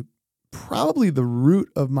probably the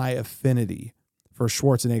root of my affinity for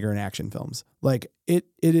Schwarzenegger in action films. Like it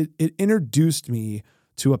introduced me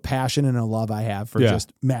to a passion and a love I have for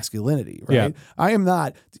just masculinity, right? Yeah. I am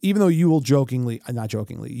not, even though you will not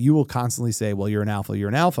jokingly, you will constantly say, well, you're an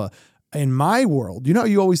alpha. In my world, you know,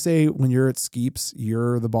 you always say when you're at Skeeps,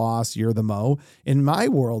 you're the boss, you're the Mo. In my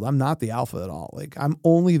world, I'm not the alpha at all. Like I'm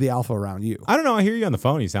only the alpha around you. I don't know. I hear you on the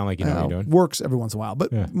phone. You sound like you know what you're doing. Works every once in a while.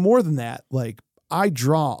 But more than that, like I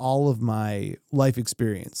draw all of my life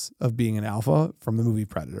experience of being an alpha from the movie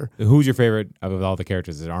Predator. Who's your favorite of all the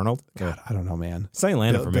characters? Is it Arnold? God, I don't know, man. Silent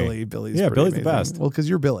Landed for me. Billy's Billy's amazing. the best. Well, because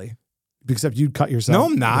you're Billy. Except you'd cut yourself. No,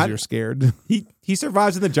 I'm not. Because you're scared. He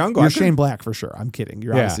survives in the jungle. You're Shane Black for sure. I'm kidding.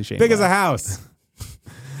 You're obviously Shane Big Black. as a house.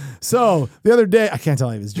 So the other day, I can't tell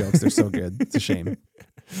any of his jokes. They're so good. It's a shame.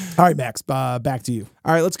 All right, Max, back to you.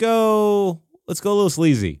 All right, let's go a little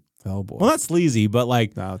sleazy. Oh boy. Well, not sleazy, but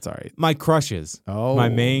like No, it's all right. my crushes. Oh, my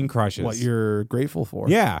main crushes. What you're grateful for.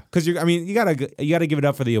 Yeah, because you gotta give it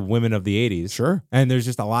up for the women of the 80s. Sure. And there's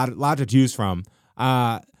just a lot to choose from.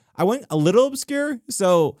 I went a little obscure,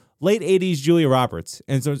 so late 80s Julia Roberts,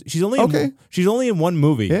 and so she's only in one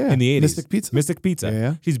movie in the 80s. Mystic Pizza.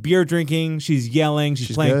 Yeah. She's beer drinking. She's yelling.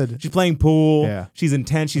 She's playing. good. She's playing pool. Yeah. She's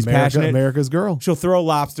intense. She's passionate. America's girl. She'll throw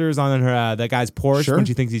lobsters on her that guy's Porsche when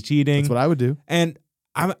she thinks he's cheating. That's what I would do. And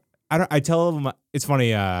I tell them it's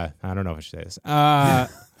funny. I don't know if I should say this.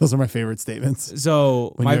 Those are my favorite statements.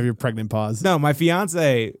 So When you have your pregnant pause. No, my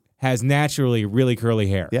fiance has naturally really curly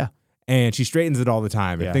hair. Yeah. And she straightens it all the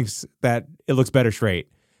time and Yeah. thinks that it looks better straight.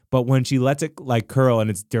 But when she lets it like curl and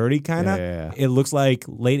it's dirty kind of, it looks like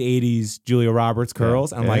late 80s Julia Roberts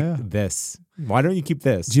curls. I'm like, this. Why don't you keep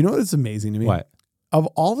this? Do you know what is amazing to me? What? Of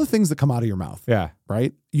all the things that come out of your mouth,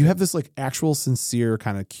 right? You have this like actual sincere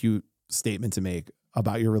kind of cute statement to make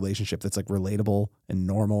about your relationship that's like relatable and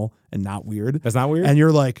normal and not weird. That's not weird? And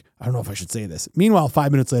you're like, I don't know if I should say this. Meanwhile,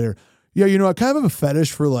 5 minutes later, yeah, you know, I kind of have a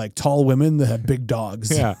fetish for like tall women that have big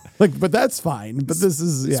dogs. Yeah. Like, but that's fine. But this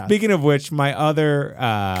is, Speaking of which, my other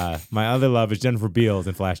love is Jennifer Beals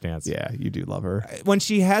in Flashdance. Yeah, you do love her. When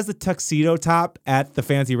she has the tuxedo top at the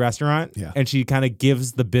fancy restaurant and she kind of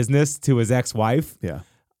gives the business to his ex-wife. Yeah.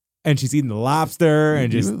 And she's eating the lobster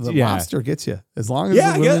and the lobster gets you. As long as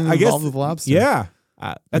the women involved with lobster. Yeah.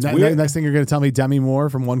 That's weird. Next thing you're going to tell me Demi Moore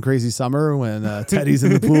from One Crazy Summer when Teddy's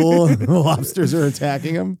in the pool and the lobsters are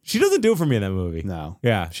attacking him. She doesn't do it for me in that movie. No.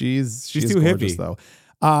 Yeah. She's too gorgeous, hippie. though.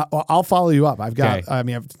 I'll follow you up. I've got. Okay. I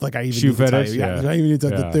mean, I even Shoe need to tell fetish? you. Yeah. I even need to,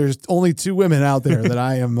 Yeah. There's only 2 women out there that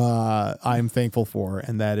I am thankful for,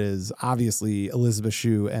 and that is obviously Elizabeth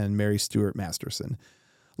Shue and Mary Stuart Masterson.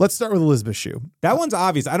 Let's start with Elizabeth Shue. That one's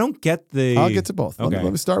obvious. I don't get the. I'll get to both. Okay.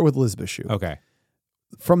 Let me start with Elizabeth Shue. Okay.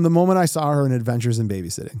 From the moment I saw her in Adventures in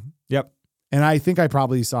Babysitting, Yep. and I think I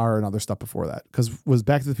probably saw her in other stuff before that, because was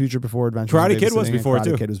Back to the Future before Adventures Karate in Kid was Babysitting, and before, Karate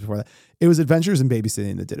too. Kid was before that. It was Adventures in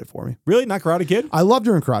Babysitting that did it for me. Really? Not Karate Kid? I loved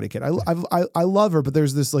her in Karate Kid. I love her, but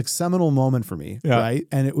there's this like seminal moment for me, Yeah. right?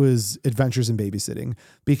 And it was Adventures in Babysitting,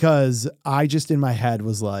 because I just in my head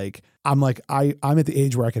was like, I'm at the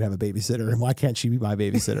age where I could have a babysitter, and why can't she be my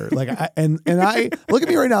babysitter? Like, I look at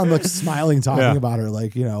me right now. I'm like smiling, talking Yeah. about her.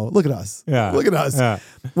 Like, look at us. Yeah. Look at us. Yeah.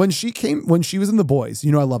 When she was in The Boys, I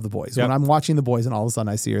love The Boys. Yep. When I'm watching The Boys and all of a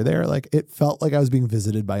sudden I see her there, like it felt like I was being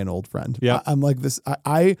visited by an old friend. Yep. I'm like this.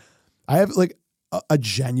 I have like a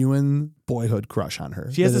genuine boyhood crush on her.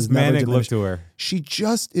 She has that this has never manic look diminished. to her. She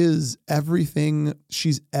just is everything.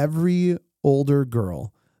 She's every older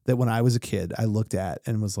girl that when I was a kid, I looked at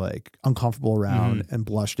and was like uncomfortable around and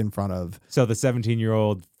blushed in front of. So the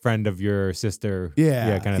 17-year-old friend of your sister.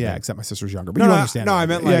 Yeah. Kind of thing. Except my sister's younger, but No, you no, understand. no, what I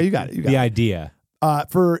meant mean. like you got it. You got the it. idea.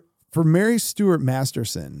 For Mary Stuart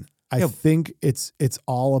Masterson, I think it's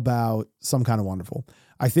all about Some Kind of Wonderful.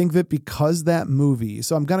 I think that because that movie,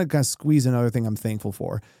 so I'm going to kind of squeeze another thing I'm thankful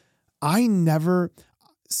for.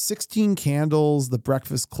 16 Candles, The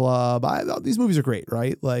Breakfast Club, these movies are great,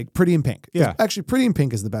 right? Like Pretty in Pink. Yeah. Actually, Pretty in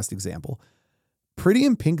Pink is the best example. Pretty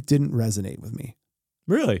in Pink didn't resonate with me.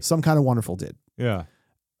 Really? Some Kind of Wonderful did. Yeah.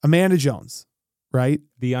 Amanda Jones, right?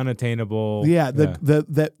 The unattainable. Yeah,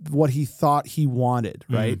 that what he thought he wanted,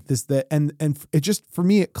 right? And it just, for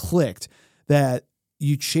me, it clicked that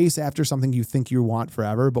you chase after something you think you want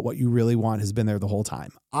forever, but what you really want has been there the whole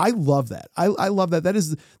time. I love that. I love that. That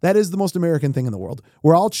is the most American thing in the world.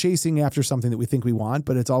 We're all chasing after something that we think we want,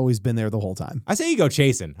 but it's always been there the whole time. I say you go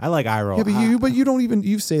chasing. I like eye roll. Yeah, but you don't even,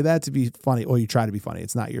 you say that to be funny, or you try to be funny.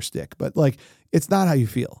 It's not your stick, but like, it's not how you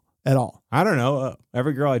feel at all. I don't know.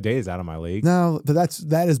 Every girl I date is out of my league. No, but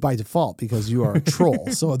that is by default, because you are a troll.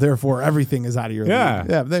 So therefore everything is out of your league.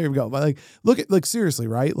 Yeah, there you go. But like seriously,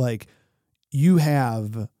 right? Like you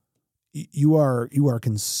are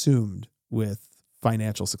consumed with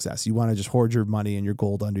financial success. You want to just hoard your money and your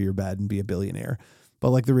gold under your bed and be a billionaire. But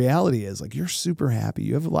like the reality is, like, you're super happy.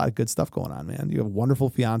 You have a lot of good stuff going on, man. You have a wonderful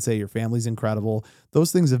fiance. Your family's incredible.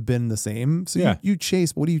 Those things have been the same. So you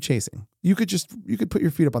chase. What are you chasing? You could put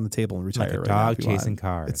your feet up on the table and retire. Like a right dog now chasing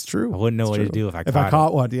cars. It's true. I wouldn't know It's what true. to do if I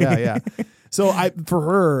caught one. Yeah. So for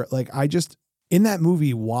her, like, in that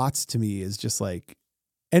movie, Watts to me is just like,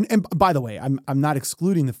 and by the way, I'm not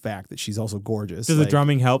excluding the fact that she's also gorgeous. Does the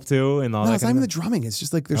drumming help too? And all No, that it's not even the drumming. It's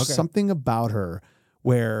just like there's something about her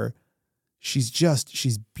where she's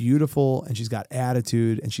beautiful, and she's got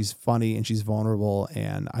attitude, and she's funny, and she's vulnerable,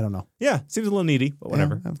 and I don't know. Yeah, seems a little needy, but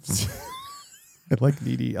whatever. Yeah. I like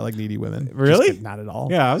needy women. Really? Just not at all.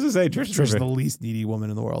 Yeah, I was gonna say Trish's the least needy woman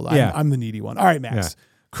in the world. Yeah. I'm the needy one. All right, Max. Yeah.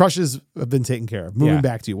 Crushes have been taken care of. Moving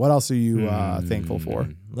back to you. What else are you thankful for?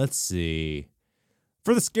 Let's see.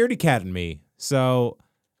 For the scaredy cat in me. So,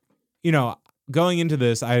 going into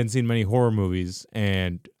this, I hadn't seen many horror movies,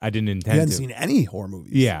 and I didn't intend to. You hadn't seen any horror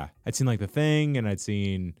movies. Yeah. I'd seen like The Thing, and I'd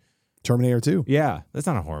seen Terminator 2. Yeah. That's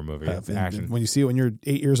not a horror movie. It's action. When you see it when you're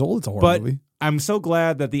 8 years old, it's a horror movie. I'm so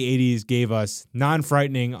glad that the 80s gave us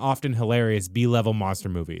non-frightening, often hilarious B-level monster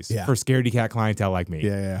movies for scaredy cat clientele like me.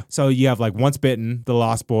 Yeah. So you have like Once Bitten, The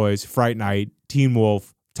Lost Boys, Fright Night, Teen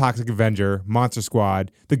Wolf, Toxic Avenger, Monster Squad,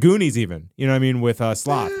 The Goonies even. You know what I mean? With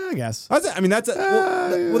Sloth. I guess. I'll let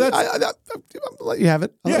you have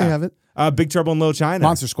it. I'll let you have it. Big Trouble in Little China.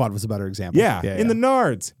 Monster Squad was a better example. Yeah. In the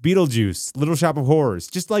Nards, Beetlejuice, Little Shop of Horrors.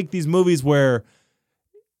 Just like these movies where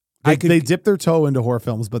they dip their toe into horror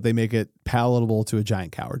films, but they make it palatable to a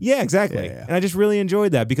giant coward. Yeah, exactly. Yeah. And I just really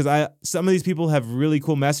enjoyed that because some of these people have really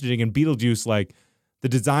cool messaging, and Beetlejuice, like the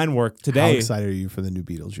design work today. How excited are you for the new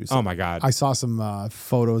Beetlejuice? Oh my God. I saw some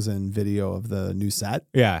photos and video of the new set.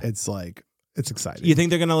 Yeah. It's exciting. You think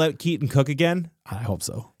they're going to let Keaton cook again? I hope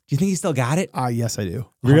so. Do you think he still got it? Yes, I do.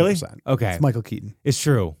 100%. Really? Okay. It's Michael Keaton. It's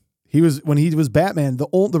true. When he was Batman, the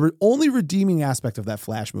only redeeming aspect of that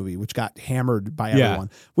Flash movie, which got hammered by everyone,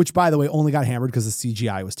 which by the way only got hammered because the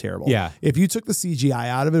CGI was terrible. Yeah. If you took the CGI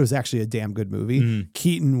out of it, it was actually a damn good movie.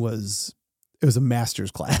 Keaton was a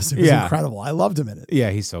master's class. It was incredible. I loved him in it. Yeah,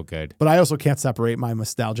 he's so good. But I also can't separate my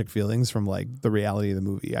nostalgic feelings from like the reality of the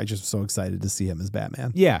movie. I just so excited to see him as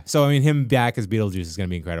Batman. Yeah. So I mean, him back as Beetlejuice is going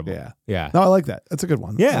to be incredible. Yeah. No, I like that. That's a good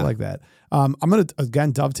one. Yeah. I like that. I'm going to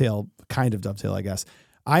again kind of dovetail, I guess.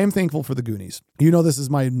 I am thankful for The Goonies. You know, this is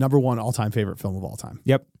my number one all-time favorite film of all time.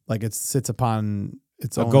 Yep. Like it sits upon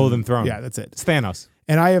its A own golden throne. Yeah, that's it. It's Thanos.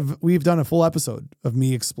 And we've done a full episode of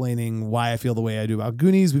me explaining why I feel the way I do about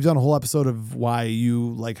Goonies. We've done a whole episode of why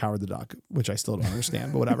you like Howard the Duck, which I still don't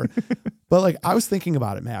understand, but whatever. But like, I was thinking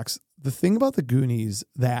about it, Max. The thing about the Goonies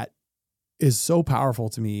that is so powerful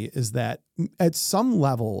to me is that at some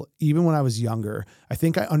level, even when I was younger, I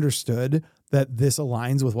think I understood that this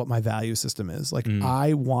aligns with what my value system is. Like,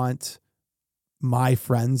 I want my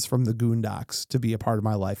friends from the Goondocks to be a part of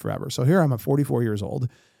my life forever. So here I'm at 44 years old,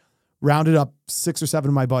 rounded up 6 or 7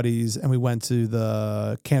 of my buddies, and we went to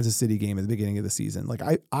the Kansas City game at the beginning of the season. Like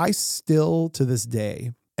I still to this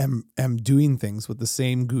day am doing things with the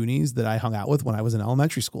same Goonies that I hung out with when I was in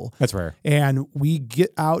elementary school. That's rare. And we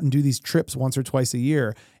get out and do these trips once or twice a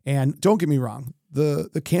year. And don't get me wrong, the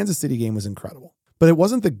Kansas City game was incredible. But it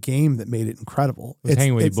wasn't the game that made it incredible. It's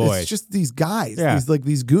hanging with your boys. It's just these guys, Yeah.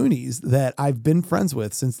 these Goonies that I've been friends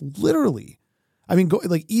with since literally, I mean,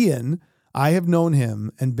 like Ian, I have known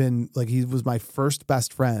him and been like, he was my first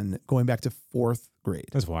best friend going back to 4th grade.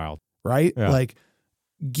 That's wild. Right? Yeah. Like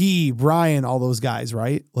Guy, Brian, all those guys,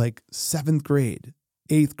 right? Like 7th grade,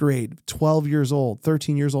 8th grade, 12 years old,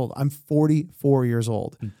 13 years old. I'm 44 years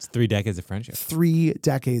old. It's 3 decades of friendship. 3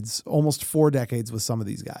 decades, almost 4 decades with some of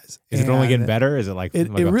these guys. Is it only getting And better? Is it like It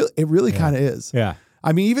really Yeah. kind of is. Yeah.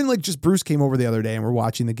 I mean, even like just Bruce came over the other day and we're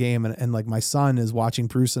watching the game and like my son is watching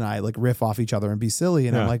Bruce and I like riff off each other and be silly.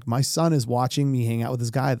 And I'm Yeah. like, my son is watching me hang out with this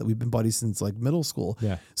guy that we've been buddies since like middle school.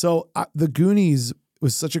 Yeah. So The Goonies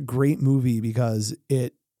was such a great movie because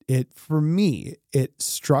it for me, it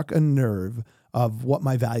struck a nerve of what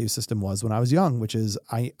my value system was when I was young, which is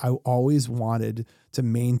I always wanted to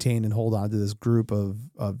maintain and hold on to this group of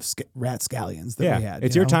rat scallions that we had.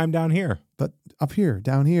 It's you your know? time down here. But up here,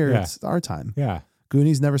 down here, Yeah. it's our time. Yeah.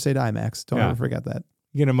 Goonies never say die, Max. Don't Yeah. ever forget that.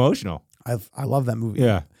 You get emotional. I love that movie.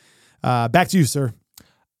 Yeah. Back to you, sir.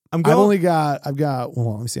 I've got well,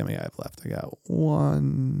 let me see how many I have left. I got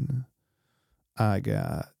 1. I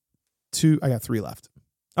got 2. I got 3 left.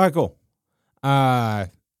 All right, cool.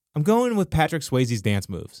 I'm going with Patrick Swayze's dance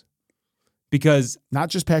moves because Not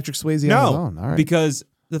just Patrick Swayze on his own. All right. because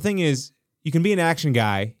the thing is, you can be an action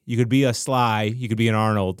guy, you could be a Sly, you could be an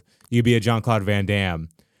Arnold, you could be a Jean-Claude Van Damme,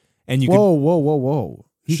 and you Whoa.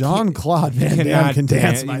 He Jean-Claude Van Damme cannot can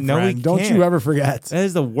dance, dan- my no, he friend. Don't can't. you ever forget. that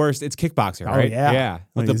is the worst. It's kickboxer, Oh, right? yeah. Yeah.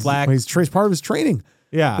 With the He's- black. when he's part of his training.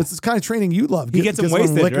 Yeah. This is the kind of training you love. He gets him someone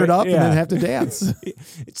wasted, liquored right? up and Yeah. then have to dance.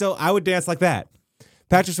 So I would dance like that.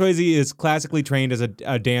 Patrick Swayze is classically trained as a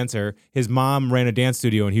dancer. His mom ran a dance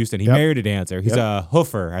studio in Houston. He Yep. married a dancer. He's a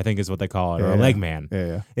hoofer, I think is what they call it, or a leg man.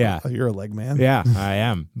 Yeah. Oh, you're a leg man. Yeah, I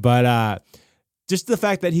am. But just the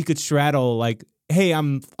fact that he could straddle, like, hey,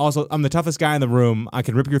 I'm the toughest guy in the room. I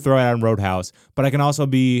can rip your throat out in Roadhouse, but I can also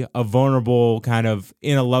be a vulnerable kind of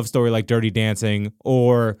in a love story like Dirty Dancing,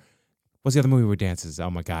 or what's the other movie where he dances? Oh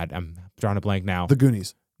my God, I'm drawing a blank now. The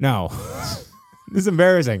Goonies. No. This is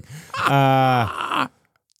embarrassing.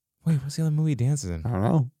 Wait, what's the other movie he dances in? I don't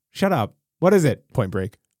know. Shut up. What is it? Point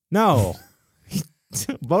Break. No.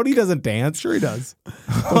 Bodie doesn't dance. Sure he does.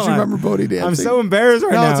 Don't you remember Bodie dancing? I'm so embarrassed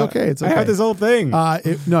right No, now. it's okay. It's okay. I have this whole thing. No.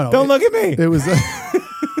 Don't look at me. It was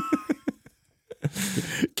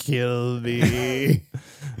kill me.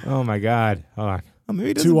 Oh my God. Hold on. Oh, maybe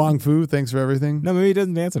he Tu doesn't. Wong Fu, thanks for everything. No, maybe he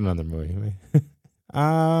doesn't dance in another movie.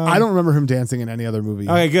 I don't remember him dancing in any other movie.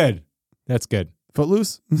 Okay, good. That's good.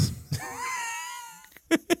 Footloose?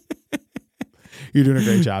 You're doing a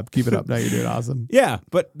great job. Keep it up. Now you're doing awesome. Yeah,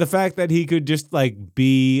 but the fact that he could just like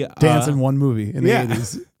be Dance in one movie in the yeah.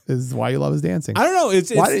 80s is why you love his dancing. I don't know.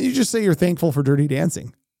 It's Why didn't you just say you're thankful for Dirty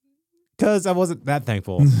Dancing? because I wasn't that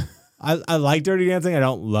thankful. I like Dirty Dancing. I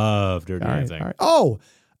don't love Dirty All right, Dancing. all right.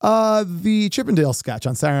 Oh, the Chippendale sketch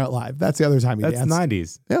on Saturday Night Live. That's the other time he That's danced.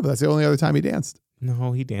 90s. Yeah, but that's the only other time he danced.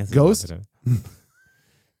 No, he dances. Ghost? all the time.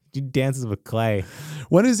 He dances with clay.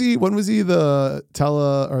 When was he the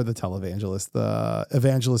televangelist, the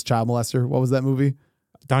evangelist child molester? What was that movie?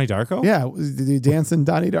 Donnie Darko? Yeah, did he dance in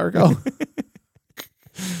Donnie Darko?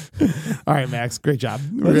 All right, Max, great job.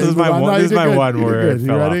 This is my one. This is my one where it You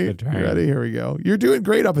fell off ready? the train. You ready? Here we go. You're doing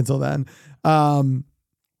great up until then.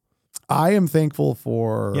 I am thankful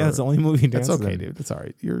for. Yeah, that's the only movie he That's dances okay, in. dude. It's all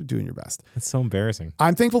right. You're doing your best. It's so embarrassing.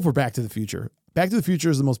 I'm thankful for Back to the Future. Back to the Future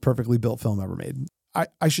is the most perfectly built film ever made.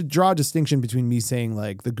 I should draw a distinction between me saying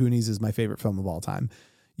like The Goonies is my favorite film of all time.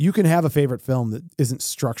 You can have a favorite film that isn't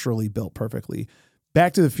structurally built perfectly.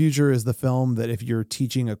 Back to the Future is the film that if you're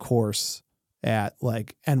teaching a course at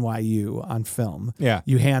like NYU on film, Yeah.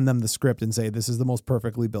 you hand them the script and say, this is the most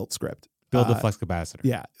perfectly built script. Build the flex capacitor.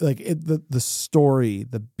 Yeah. Like the story,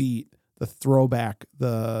 the beat, the throwback,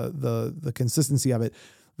 the consistency of it,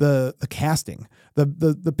 the casting,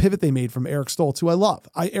 the pivot they made from Eric Stoltz, who I love.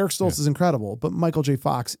 Eric Stoltz is incredible, but Michael J.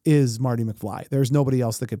 Fox is Marty McFly. There's nobody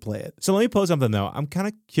else that could play it. So let me pose something though. I'm kind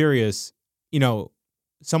of curious.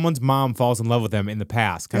 Someone's mom falls in love with him in the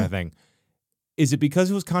past, kind of thing. Is it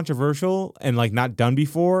because it was controversial and like not done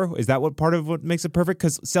before? Is that what part of what makes it perfect?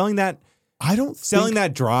 Because selling that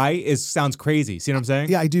dry sounds crazy. See what I'm saying?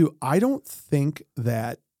 Yeah, I do. I don't think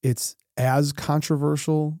that it's as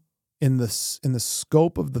controversial in the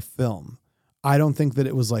scope of the film. I don't think that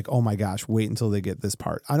it was like, oh my gosh, wait until they get this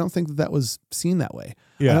part. I don't think that was seen that way.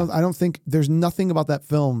 Yeah. I don't think there's nothing about that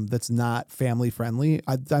film that's not family friendly.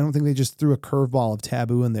 I don't think they just threw a curveball of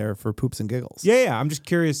taboo in there for poops and giggles. Yeah. I'm just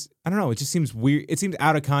curious. I don't know. It just seems weird. It seems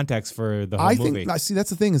out of context for the whole movie. See,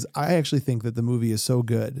 that's the thing is I actually think that the movie is so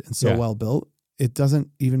good and so well built. It doesn't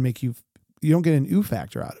even make you don't get an ooh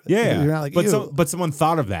factor out of it. Yeah. You're not like, but someone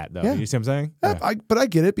thought of that though. Yeah. You see what I'm saying? Yeah. But I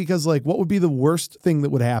get it because like, what would be the worst thing that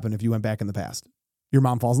would happen if you went back in the past? Your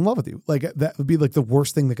mom falls in love with you. Like that would be like the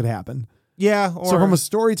worst thing that could happen. Yeah. So from a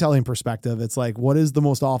storytelling perspective, it's like, what is the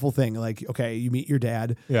most awful thing? Like, okay, you meet your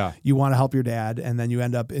dad. Yeah. You want to help your dad, and then you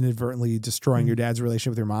end up inadvertently destroying your dad's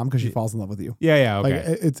relationship with your mom because she falls in love with you. Yeah. Okay.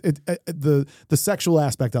 Like it's the sexual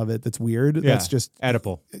aspect of it that's weird. Yeah. That's just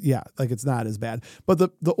Oedipal. Yeah, like it's not as bad. But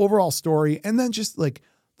the overall story, and then just like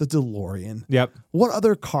the DeLorean. Yep. What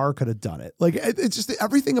other car could have done it? Like it's just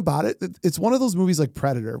everything about it. It's one of those movies like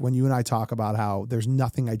Predator, when you and I talk about how there's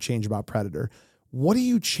nothing I'd change about Predator. What do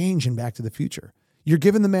you change in Back to the Future? You're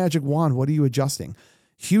given the magic wand. What are you adjusting?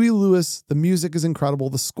 Huey Lewis, the music is incredible.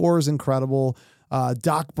 The score is incredible.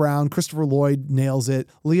 Doc Brown, Christopher Lloyd nails it.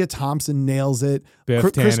 Leah Thompson nails it.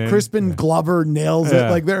 Crispin Glover nails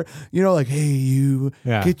it. Like they're, like, hey, you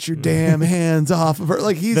get your damn hands off of her.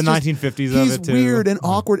 Like he's the 1950s of it too. He's weird and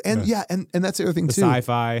awkward. And and that's the other thing too.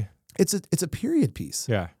 Sci-fi. It's a period piece.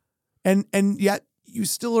 Yeah. And yet you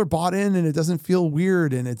still are bought in and it doesn't feel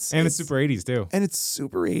weird and it's super 80s too. And it's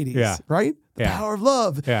super 80s. Yeah. Right? The power of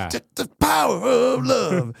love. Yeah. The power of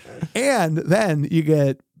love. And then you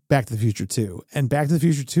get Back to the Future 2. And Back to the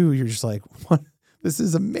Future 2, you're just like, what? This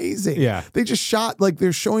is amazing. Yeah. They just shot, like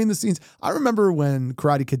they're showing the scenes. I remember when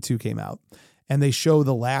Karate Kid 2 came out and they show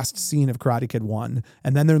the last scene of Karate Kid 1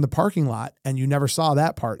 and then they're in the parking lot and you never saw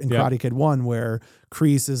that part in Karate Kid 1 where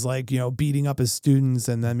Kreese is like, beating up his students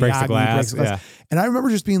and then breaks the glass. Breaks the glass. Yeah. And I remember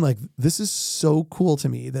just being like, this is so cool to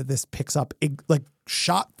me that this picks up, like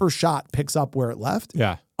shot for shot picks up where it left.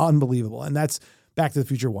 Yeah. Unbelievable. And that's Back to the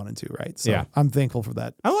Future 1 and 2, right? So I'm thankful for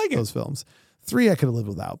that. I like those films. 3 I could have lived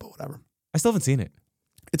without, but whatever. I still haven't seen it.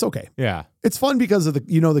 It's okay. Yeah. It's fun because of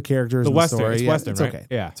the characters and Western. the story. It's Western, it's right? okay.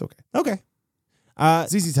 Yeah. It's okay. Okay.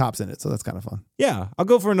 ZZ Top's in it, so that's kind of fun. Yeah. I'll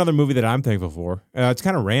go for another movie that I'm thankful for. It's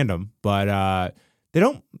kind of random, but they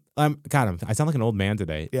don't, God, I sound like an old man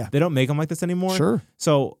today. Yeah. They don't make them like this anymore. Sure.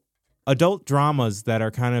 So adult dramas that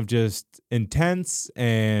are kind of just intense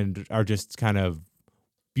and are just kind of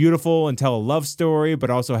beautiful and tell a love story, but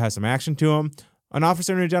also has some action to them. An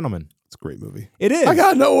Officer and a Gentleman. It's a great movie. It is. I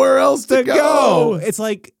got nowhere else to go. It's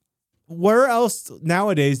like, where else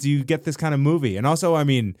nowadays do you get this kind of movie? And also, I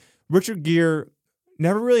mean, Richard Gere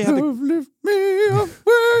never really had Lift me up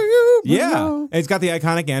where you belong. And it's got the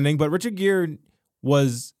iconic ending, but Richard Gere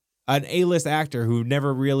was an A-list actor who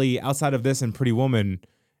never really, outside of this and Pretty Woman,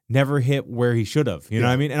 never hit where he should have. You know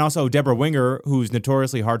what I mean? And also Deborah Winger, who's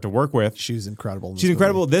notoriously hard to work with. She's incredible. She's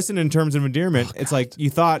incredible. This and in Terms of Endearment, it's like you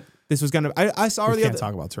thought this was gonna. I saw her we the can't other.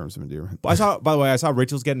 talk about Terms of Endearment. By the way, I saw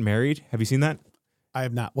Rachel's Getting Married. Have you seen that? I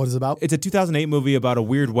have not. What is it about? It's a 2008 movie about a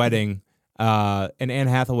weird wedding. And Anne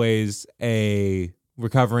Hathaway's a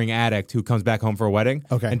recovering addict who comes back home for a wedding.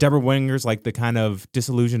 Okay. And Deborah Winger's like the kind of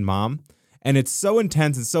disillusioned mom. And it's so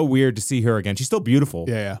intense and so weird to see her again. She's still beautiful.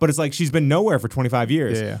 Yeah. But it's like she's been nowhere for 25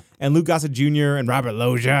 years. Yeah. And Luke Gossett Jr. and Robert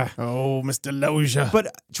Loggia. Oh, Mr. Loggia.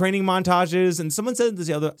 But training montages, and someone said this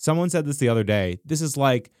the other day. This is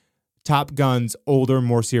like Top Gun's older,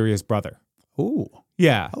 more serious brother. Ooh.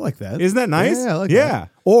 Yeah. I like that. Isn't that nice? Yeah, I like that.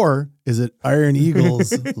 Or is it Iron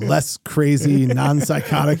Eagle's less crazy,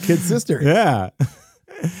 non-psychotic kid sister? Yeah.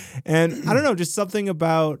 And I don't know, just something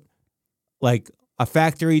about like a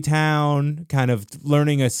factory town, kind of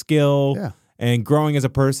learning a skill and growing as a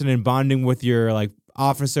person and bonding with your like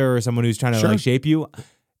officer or someone who's trying to like shape you.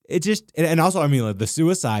 It just, and also, I mean, like, the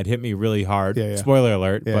suicide hit me really hard. Yeah. Spoiler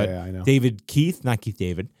alert. Yeah, but I know. not Keith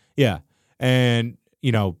David. Yeah. And,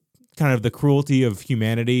 kind of the cruelty of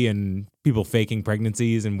humanity and people faking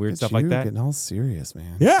pregnancies and weird stuff like that. Getting all serious,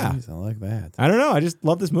 man. Yeah. Jeez, I like that. I don't know. I just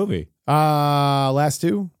love this movie. Last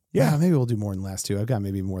two. Yeah. Maybe we'll do more than the last two. I've got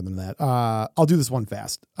maybe more than that. I'll do this one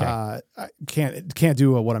fast. Okay. I can't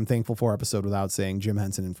do a What I'm Thankful For episode without saying Jim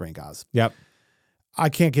Henson and Frank Oz. Yep. I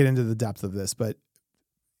can't get into the depth of this, but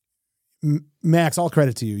Max, all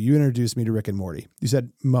credit to you. You introduced me to Rick and Morty. You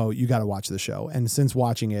said, Mo, you got to watch the show. And since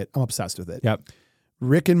watching it, I'm obsessed with it. Yep.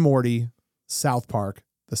 Rick and Morty, South Park,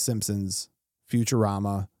 The Simpsons,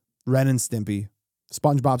 Futurama, Ren and Stimpy,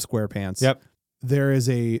 SpongeBob SquarePants. Yep. There is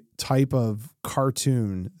a type of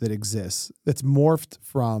cartoon that exists that's morphed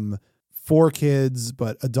from for kids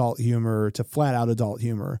but adult humor to flat out adult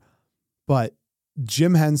humor. But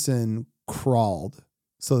Jim Henson crawled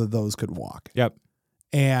so that those could walk. Yep.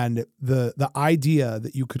 And the idea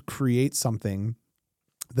that you could create something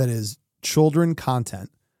that is children content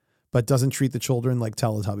but doesn't treat the children like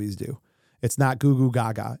Teletubbies do. It's not goo goo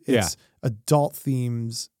gaga. It's adult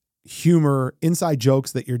themes, humor, inside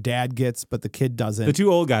jokes that your dad gets, but the kid doesn't. The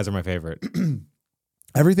two old guys are my favorite.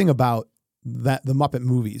 Everything about that, the Muppet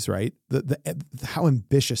movies, right? How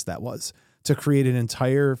ambitious that was to create an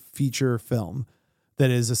entire feature film that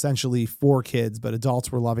is essentially for kids, but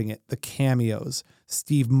adults were loving it. The cameos,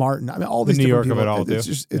 Steve Martin. I mean, all these New different York of people. it all, It's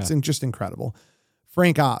too. just, just incredible.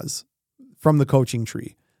 Frank Oz from The Coaching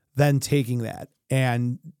Tree, then taking that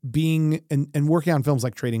and being and working on films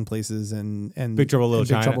like Trading Places and Big Trouble Little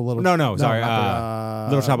China. Sorry.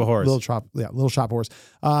 Little Shop of Horrors. Little Shop of Horrors.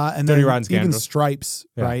 And Dirty then Rotten even Scoundrels. Stripes,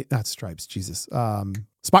 Yeah. right? Not Stripes, Jesus.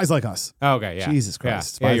 Spies Like Us. Oh, okay, yeah. Jesus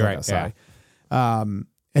Christ. Yeah, Spies you're Like right. Us, sorry.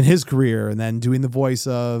 And his career, and then doing the voice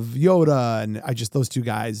of Yoda, and those two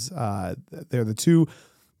guys, they're the two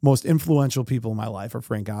most influential people in my life are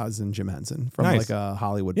Frank Oz and Jim Henson from Nice. like a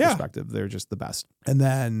Hollywood perspective. They're just the best. And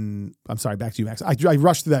then, I'm sorry, back to you, Max. I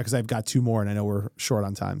rushed through that because I've got two more and I know we're short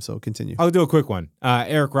on time. So continue. I'll do a quick one.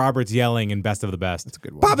 Eric Roberts yelling in Best of the Best. That's a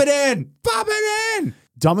good one. Pop it in! Pop it in!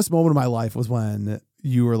 Dumbest moment of my life was when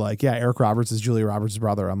you were like, yeah, Eric Roberts is Julia Roberts'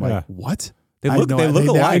 brother. I'm like, Yeah. what? They I had look I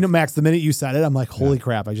alike. know, Max, the minute you said it, I'm like, holy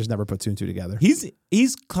crap, I just never put two and two together.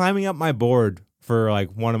 He's climbing up my board for like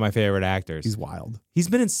one of my favorite actors. He's wild. He's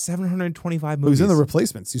been in 725 He movies. was in The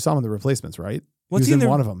Replacements. You saw him in The Replacements, right? What's he he was in in the-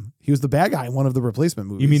 one of them. He was the bad guy in one of the Replacement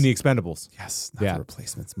movies. You mean The Expendables? Yes, not Yeah. The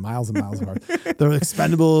Replacements. Miles and miles apart. The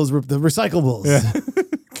Expendables, the Recyclables.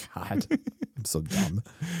 God, I'm so dumb.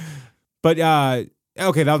 But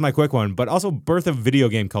okay, that was my quick one. But also birth of video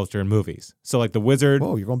game culture in movies. So like The Wizard.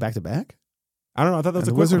 Whoa, you're going back to back? I don't know. I thought that was And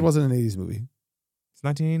a The quick Wizard one. wasn't an 80s movie. It's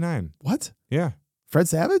 1989. What? Yeah. Fred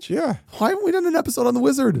Savage? Yeah. Why haven't we done an episode on The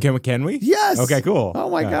Wizard? Can we? Yes. Okay, cool. Oh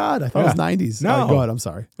my Yeah. God. I thought it was 90s. No. All right, go ahead. I'm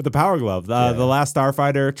sorry. With the Power Glove, the Last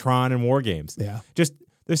Starfighter, Tron, and War Games. Yeah. Just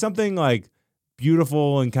there's something like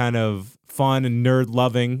beautiful and kind of fun and nerd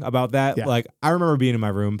loving about that. Yeah. Like I remember being in my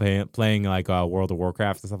room playing like World of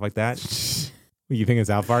Warcraft and stuff like that. You think it's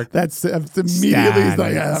South Park? That's immediately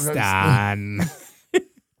Stan.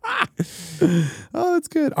 Oh, that's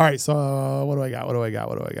good. All right. So what do I got?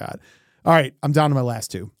 All right. I'm down to my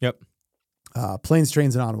last two. Yep. Planes,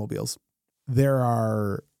 Trains, and Automobiles. There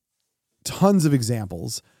are tons of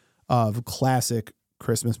examples of classic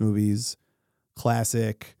Christmas movies,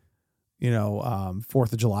 classic,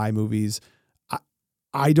 4th of July movies.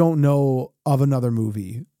 I don't know of another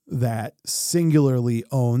movie that singularly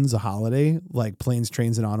owns a holiday like Planes,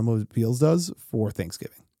 Trains, and Automobiles does for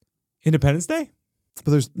Thanksgiving. Independence Day?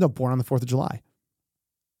 But there's no Born on the 4th of July.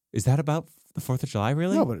 Is that about the 4th of July,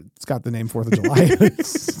 really? No, but it's got the name 4th of July.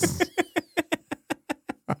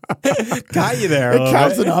 Got you there. It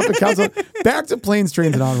counts it up. It counts up. Back to Planes,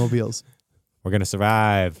 Trains, and Automobiles. We're gonna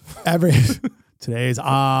survive. Today's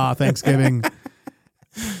Thanksgiving.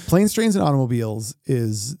 Planes, Trains, and Automobiles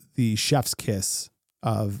is the chef's kiss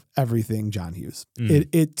of everything John Hughes.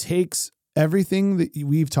 It takes everything that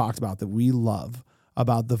we've talked about that we love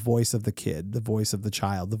about the voice of the kid, the voice of the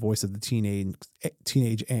child, the voice of the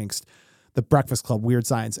teenage angst, the Breakfast Club, Weird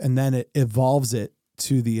Science, and then it evolves it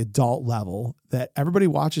to the adult level that everybody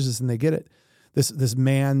watches this and they get it. This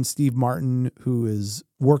man, Steve Martin, who is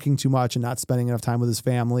working too much and not spending enough time with his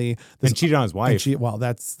family. And cheated on his wife.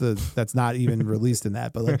 That's not even released in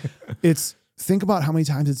that, but like think about how many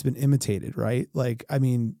times it's been imitated, right? Like, I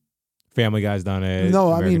mean, Family Guy's done it.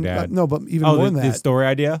 no, American Dad. no, but even more than the that. story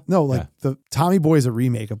idea? No, like the Tommy Boy is a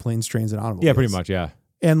remake of Planes, Trains, and Automobiles. Yeah, pretty much, yeah.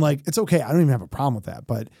 And like, it's okay. I don't even have a problem with that.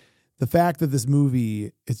 But the fact that this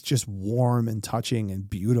movie, it's just warm and touching and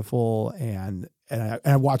beautiful. And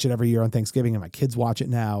I watch it every year on Thanksgiving and my kids watch it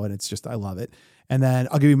now. And it's just, I love it. And then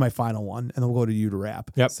I'll give you my final one and then we'll go to you to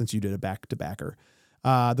wrap. Yep. Since you did a back-to-backer.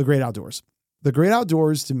 The Great Outdoors. The Great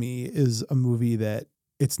Outdoors to me is a movie that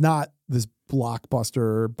It's not this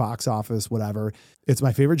blockbuster, box office, whatever. It's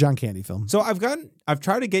my favorite John Candy film. So I've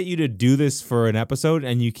tried to get you to do this for an episode,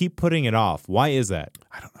 and you keep putting it off. Why is that?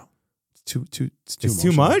 I don't know. It's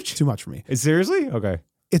too much? Too much for me. Seriously? Okay.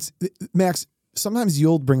 It's Max. Sometimes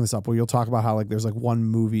you'll bring this up where you'll talk about how like there's like one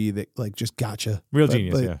movie that like just gotcha. Real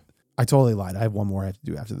genius. Yeah. I totally lied. I have one more I have to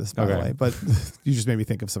do after this, by the way. But you just made me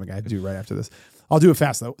think of something I have to do right after this. I'll do it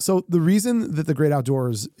fast though. So the reason that The Great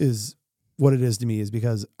Outdoors is what it is to me is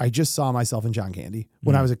because I just saw myself in John Candy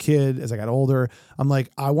when I was a kid. As I got older, I'm like,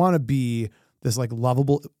 I want to be this like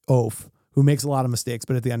lovable oaf who makes a lot of mistakes,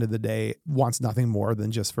 but at the end of the day wants nothing more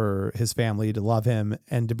than just for his family to love him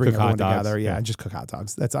and to bring everyone together. Yeah, and just cook hot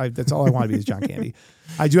dogs. That's all I want to be is John Candy.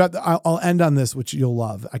 I do have. I'll end on this, which you'll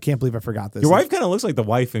love. I can't believe I forgot this. Your wife kind of looks like the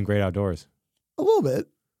wife in Great Outdoors. A little bit.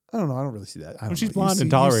 I don't know. I don't really see that. Well, she's blonde and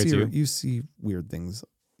tolerates you. You see weird things.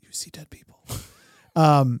 You see dead people.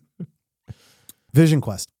 Vision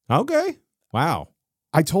Quest. Okay. Wow.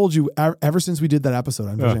 I told you ever since we did that episode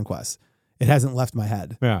on Vision Quest, it hasn't left my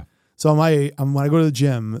head. Yeah. So when I go to the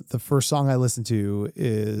gym, the first song I listen to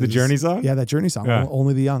is the Journey song. Yeah, that Journey song. Yeah.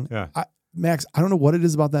 Only the Young. Yeah. Max, I don't know what it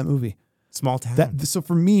is about that movie. Small town. So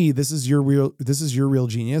for me, this is your real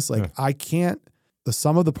genius. Like I can't. The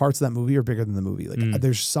sum of the parts of that movie are bigger than the movie. Like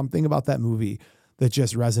there's something about that movie that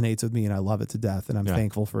just resonates with me, and I love it to death, and I'm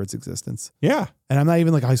thankful for its existence. Yeah. And I'm not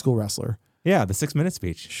even like a high school wrestler. Yeah, the 6-minute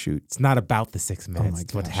speech. Shoot. It's not about the 6 minutes. Oh my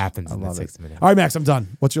It's what gosh. happens in the love 6 minutes. All right, Max, I'm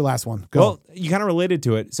done. What's your last one? Go. Well, you kind of related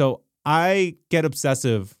to it. So I get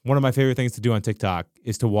obsessive. One of my favorite things to do on TikTok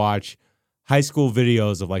is to watch high school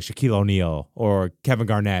videos of like Shaquille O'Neal or Kevin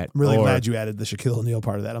Garnett. I'm really glad you added the Shaquille O'Neal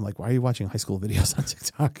part of that. I'm like, why are you watching high school videos on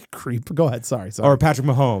TikTok? Creep. Go ahead. Sorry. Or Patrick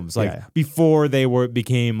Mahomes. Like before they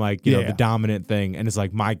became like, you know, the dominant thing. And it's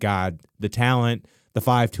like, my God, the talent, the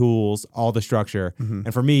 5 tools, all the structure. Mm-hmm.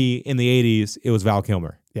 And for me in the 80s, it was Val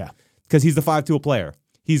Kilmer. Yeah. Because he's the 5-tool player.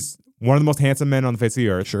 He's one of the most handsome men on the face of the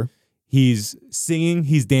earth. Sure. He's singing,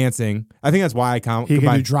 he's dancing. I think that's why I count. He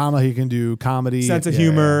can do drama, he can do comedy. Sense of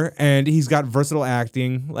humor, and he's got versatile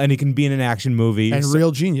acting, and he can be in an action movie. And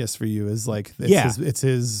real genius for you is like, it's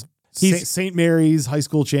his St. Mary's high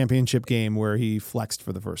school championship game where he flexed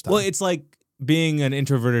for the first time. Well, it's like being an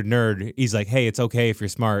introverted nerd. He's like, hey, it's okay if you're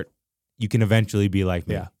smart. You can eventually be like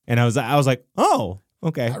me. Yeah. And I was like, oh,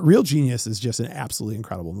 okay. Real Genius is just an absolutely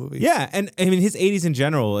incredible movie. Yeah, and I mean, his 80s in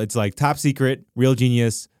general, it's like Top Secret, Real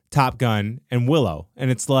Genius, Top Gun, and Willow.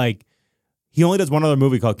 And it's like, he only does one other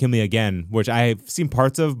movie called Kill Me Again, which I've seen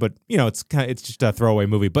parts of, but you know, it's just a throwaway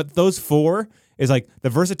movie. But those 4 is like the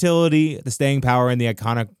versatility, the staying power, and the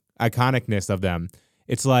iconicness of them.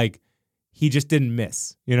 It's like he just didn't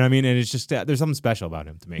miss. You know what I mean? And it's just, there's something special about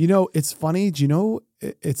him to me. You know, it's funny. Do you know,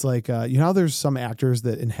 it's like, you know how there's some actors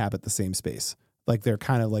that inhabit the same space? Like they're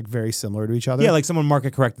kind of like very similar to each other. Yeah, like someone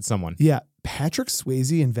market corrected someone. Yeah. Patrick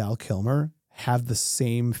Swayze and Val Kilmer have the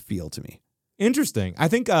same feel to me. Interesting. I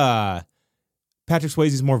think Patrick Swayze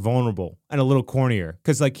is more vulnerable and a little cornier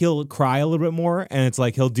because like he'll cry a little bit more, and it's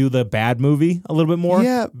like he'll do the bad movie a little bit more.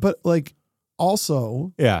 Yeah, but like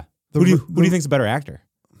also, yeah. Who do you think's a better actor?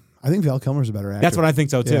 I think Val Kilmer's a better actor. That's what I think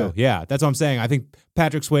so too. Yeah, that's what I'm saying. I think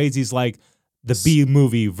Patrick Swayze's like the B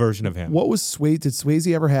movie version of him. What was Swayze? Did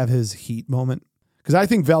Swayze ever have his Heat moment? Because I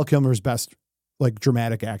think Val Kilmer's best like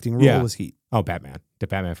dramatic acting role was Heat. Oh, Batman. To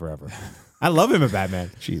Batman Forever. I love him in Batman.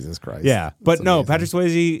 Jesus Christ. Yeah. But no, Patrick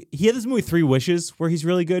Swayze, he had this movie 3 Wishes where he's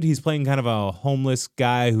really good. He's playing kind of a homeless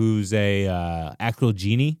guy who's a actual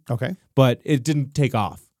genie. Okay. But it didn't take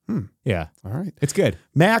off. Yeah. All right. It's good.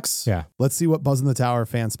 Max. Yeah. Let's see what Buzzn The Tower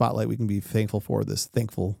fan spotlight we can be thankful for this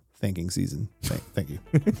thankful thanking season. Thank you.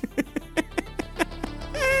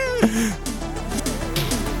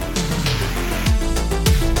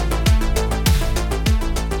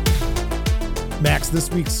 Max, this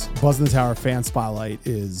week's Buzzn The Tower fan spotlight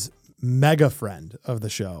is mega friend of the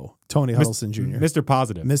show, Tony Huddleston Jr. Mr.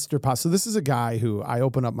 Positive. Mr. Positive. So this is a guy who I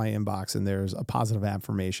open up my inbox and there's a positive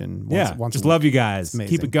affirmation. Once just love you guys.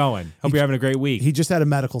 Keep it going. Hope you're having a great week. He just had a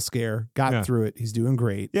medical scare, got through it. He's doing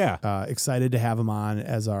great. Yeah. Excited to have him on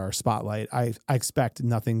as our spotlight. I expect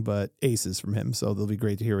nothing but aces from him, so it'll be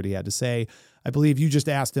great to hear what he had to say. I believe you just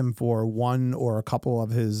asked him for one or a couple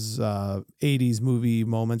of his 80s movie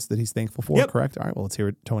moments that he's thankful for, correct? All right, well, let's hear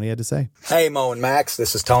what Tony had to say. Hey, Mo and Max,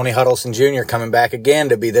 this is Tony Huddleston Jr. coming back again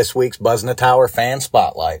to be this week's Buzzn The Tower fan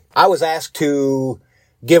spotlight. I was asked to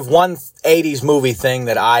give one 80s movie thing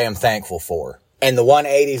that I am thankful for. And the one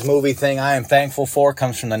 80s movie thing I am thankful for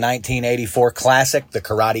comes from the 1984 classic, The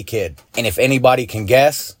Karate Kid. And if anybody can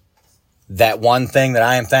guess, that one thing that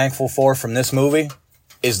I am thankful for from this movie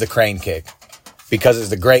is the crane kick. Because as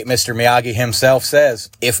the great Mr. Miyagi himself says,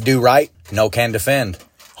 if do right, no can defend.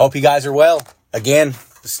 Hope you guys are well. Again,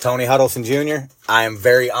 this is Tony Huddleston Jr. I am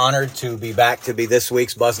very honored to be back to be this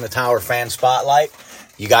week's Buzzn The Tower fan spotlight.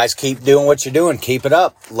 You guys keep doing what you're doing. Keep it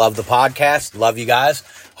up. Love the podcast. Love you guys.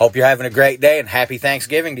 Hope you're having a great day, and happy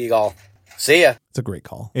Thanksgiving to you all. See ya. It's a great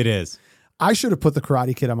call. It is. I should have put The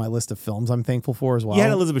Karate Kid on my list of films I'm thankful for as well. You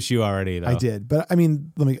had Elizabeth Shue already, though. I did. But I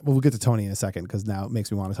mean, we'll get to Tony in a second because now it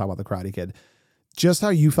makes me want to talk about The Karate Kid. Just how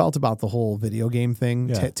you felt about the whole video game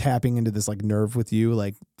thing, tapping into this like nerve with you.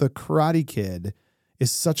 Like The Karate Kid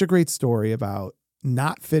is such a great story about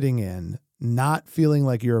not fitting in, not feeling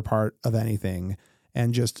like you're a part of anything,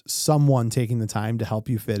 and just someone taking the time to help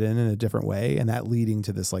you fit in a different way, and that leading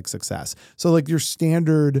to this like success. So like your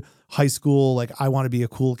standard high school, like I want to be a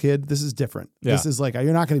cool kid. This is different. Yeah. This is like,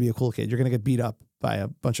 you're not going to be a cool kid. You're going to get beat up by a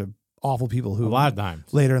bunch of awful people who a lot of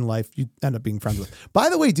times later in life you end up being friends with. By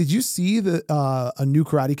the way, did you see the a new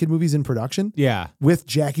Karate Kid movie's in production? Yeah. With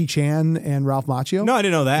Jackie Chan and Ralph Macchio? No, I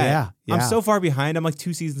didn't know that. Yeah. I'm so far behind. I'm like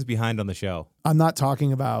 2 seasons behind on the show. I'm not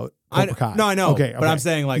talking about Cobra Kai. No, I know. Okay, but I'm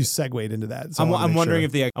saying like you segued into that. So I'm wondering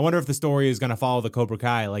if I wonder if the story is going to follow the Cobra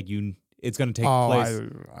Kai. Like it's going to take place,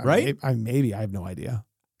 right? Maybe I have no idea.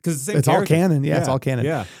 Because it's all canon. Yeah, it's all canon.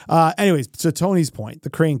 Yeah. Anyways, to Tony's point, the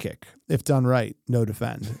crane kick, if done right, no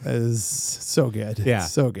defend, is so good. Yeah.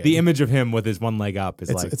 So good. The image of him with his one leg up is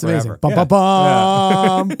it's forever. Amazing. Bum, bum,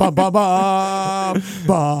 bum, bum, bum, bum,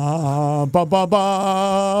 bum, bum, bum,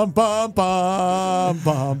 bum, bum,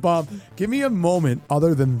 bum, bum. Give me a moment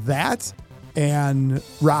other than that and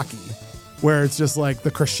Rocky, where it's just like the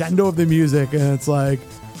crescendo of the music and it's like,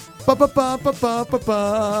 ba ba ba ba ba ba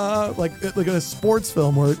ba, like in a sports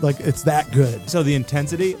film where like it's that good. So the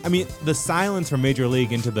intensity, I mean, the silence from Major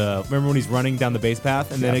League into remember when he's running down the base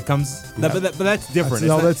path and then it comes, but that's different.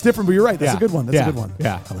 That's different, but you're right. That's a good one. That's a good one.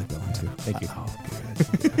 Yeah. I like that one too. Thank you.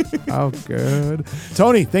 Oh, good.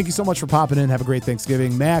 Tony, thank you so much for popping in. Have a great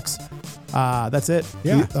Thanksgiving. Max, that's it.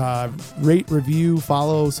 Yeah. Rate, review,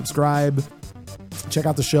 follow, subscribe. Check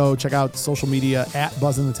out the show. Check out social media at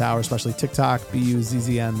Buzzn The Tower, especially TikTok,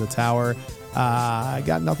 BUZZN The Tower. I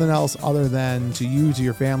got nothing else other than to you, to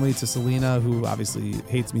your family, to Selena, who obviously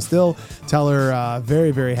hates me still. Tell her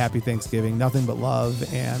very, very happy Thanksgiving. Nothing but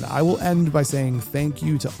love. And I will end by saying thank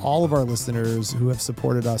you to all of our listeners who have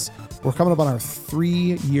supported us. We're coming up on our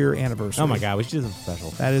 3-year anniversary. Oh my God, we should do something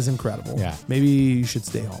special. That is incredible. Yeah. Maybe you should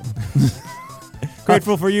stay home.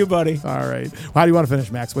 Grateful for you, buddy. All right. How do you want to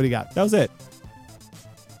finish, Max? What do you got? That was it.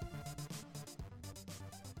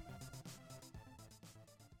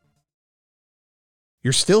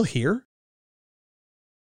 You're still here?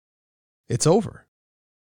 It's over.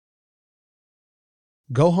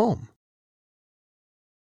 Go home.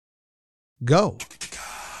 Go.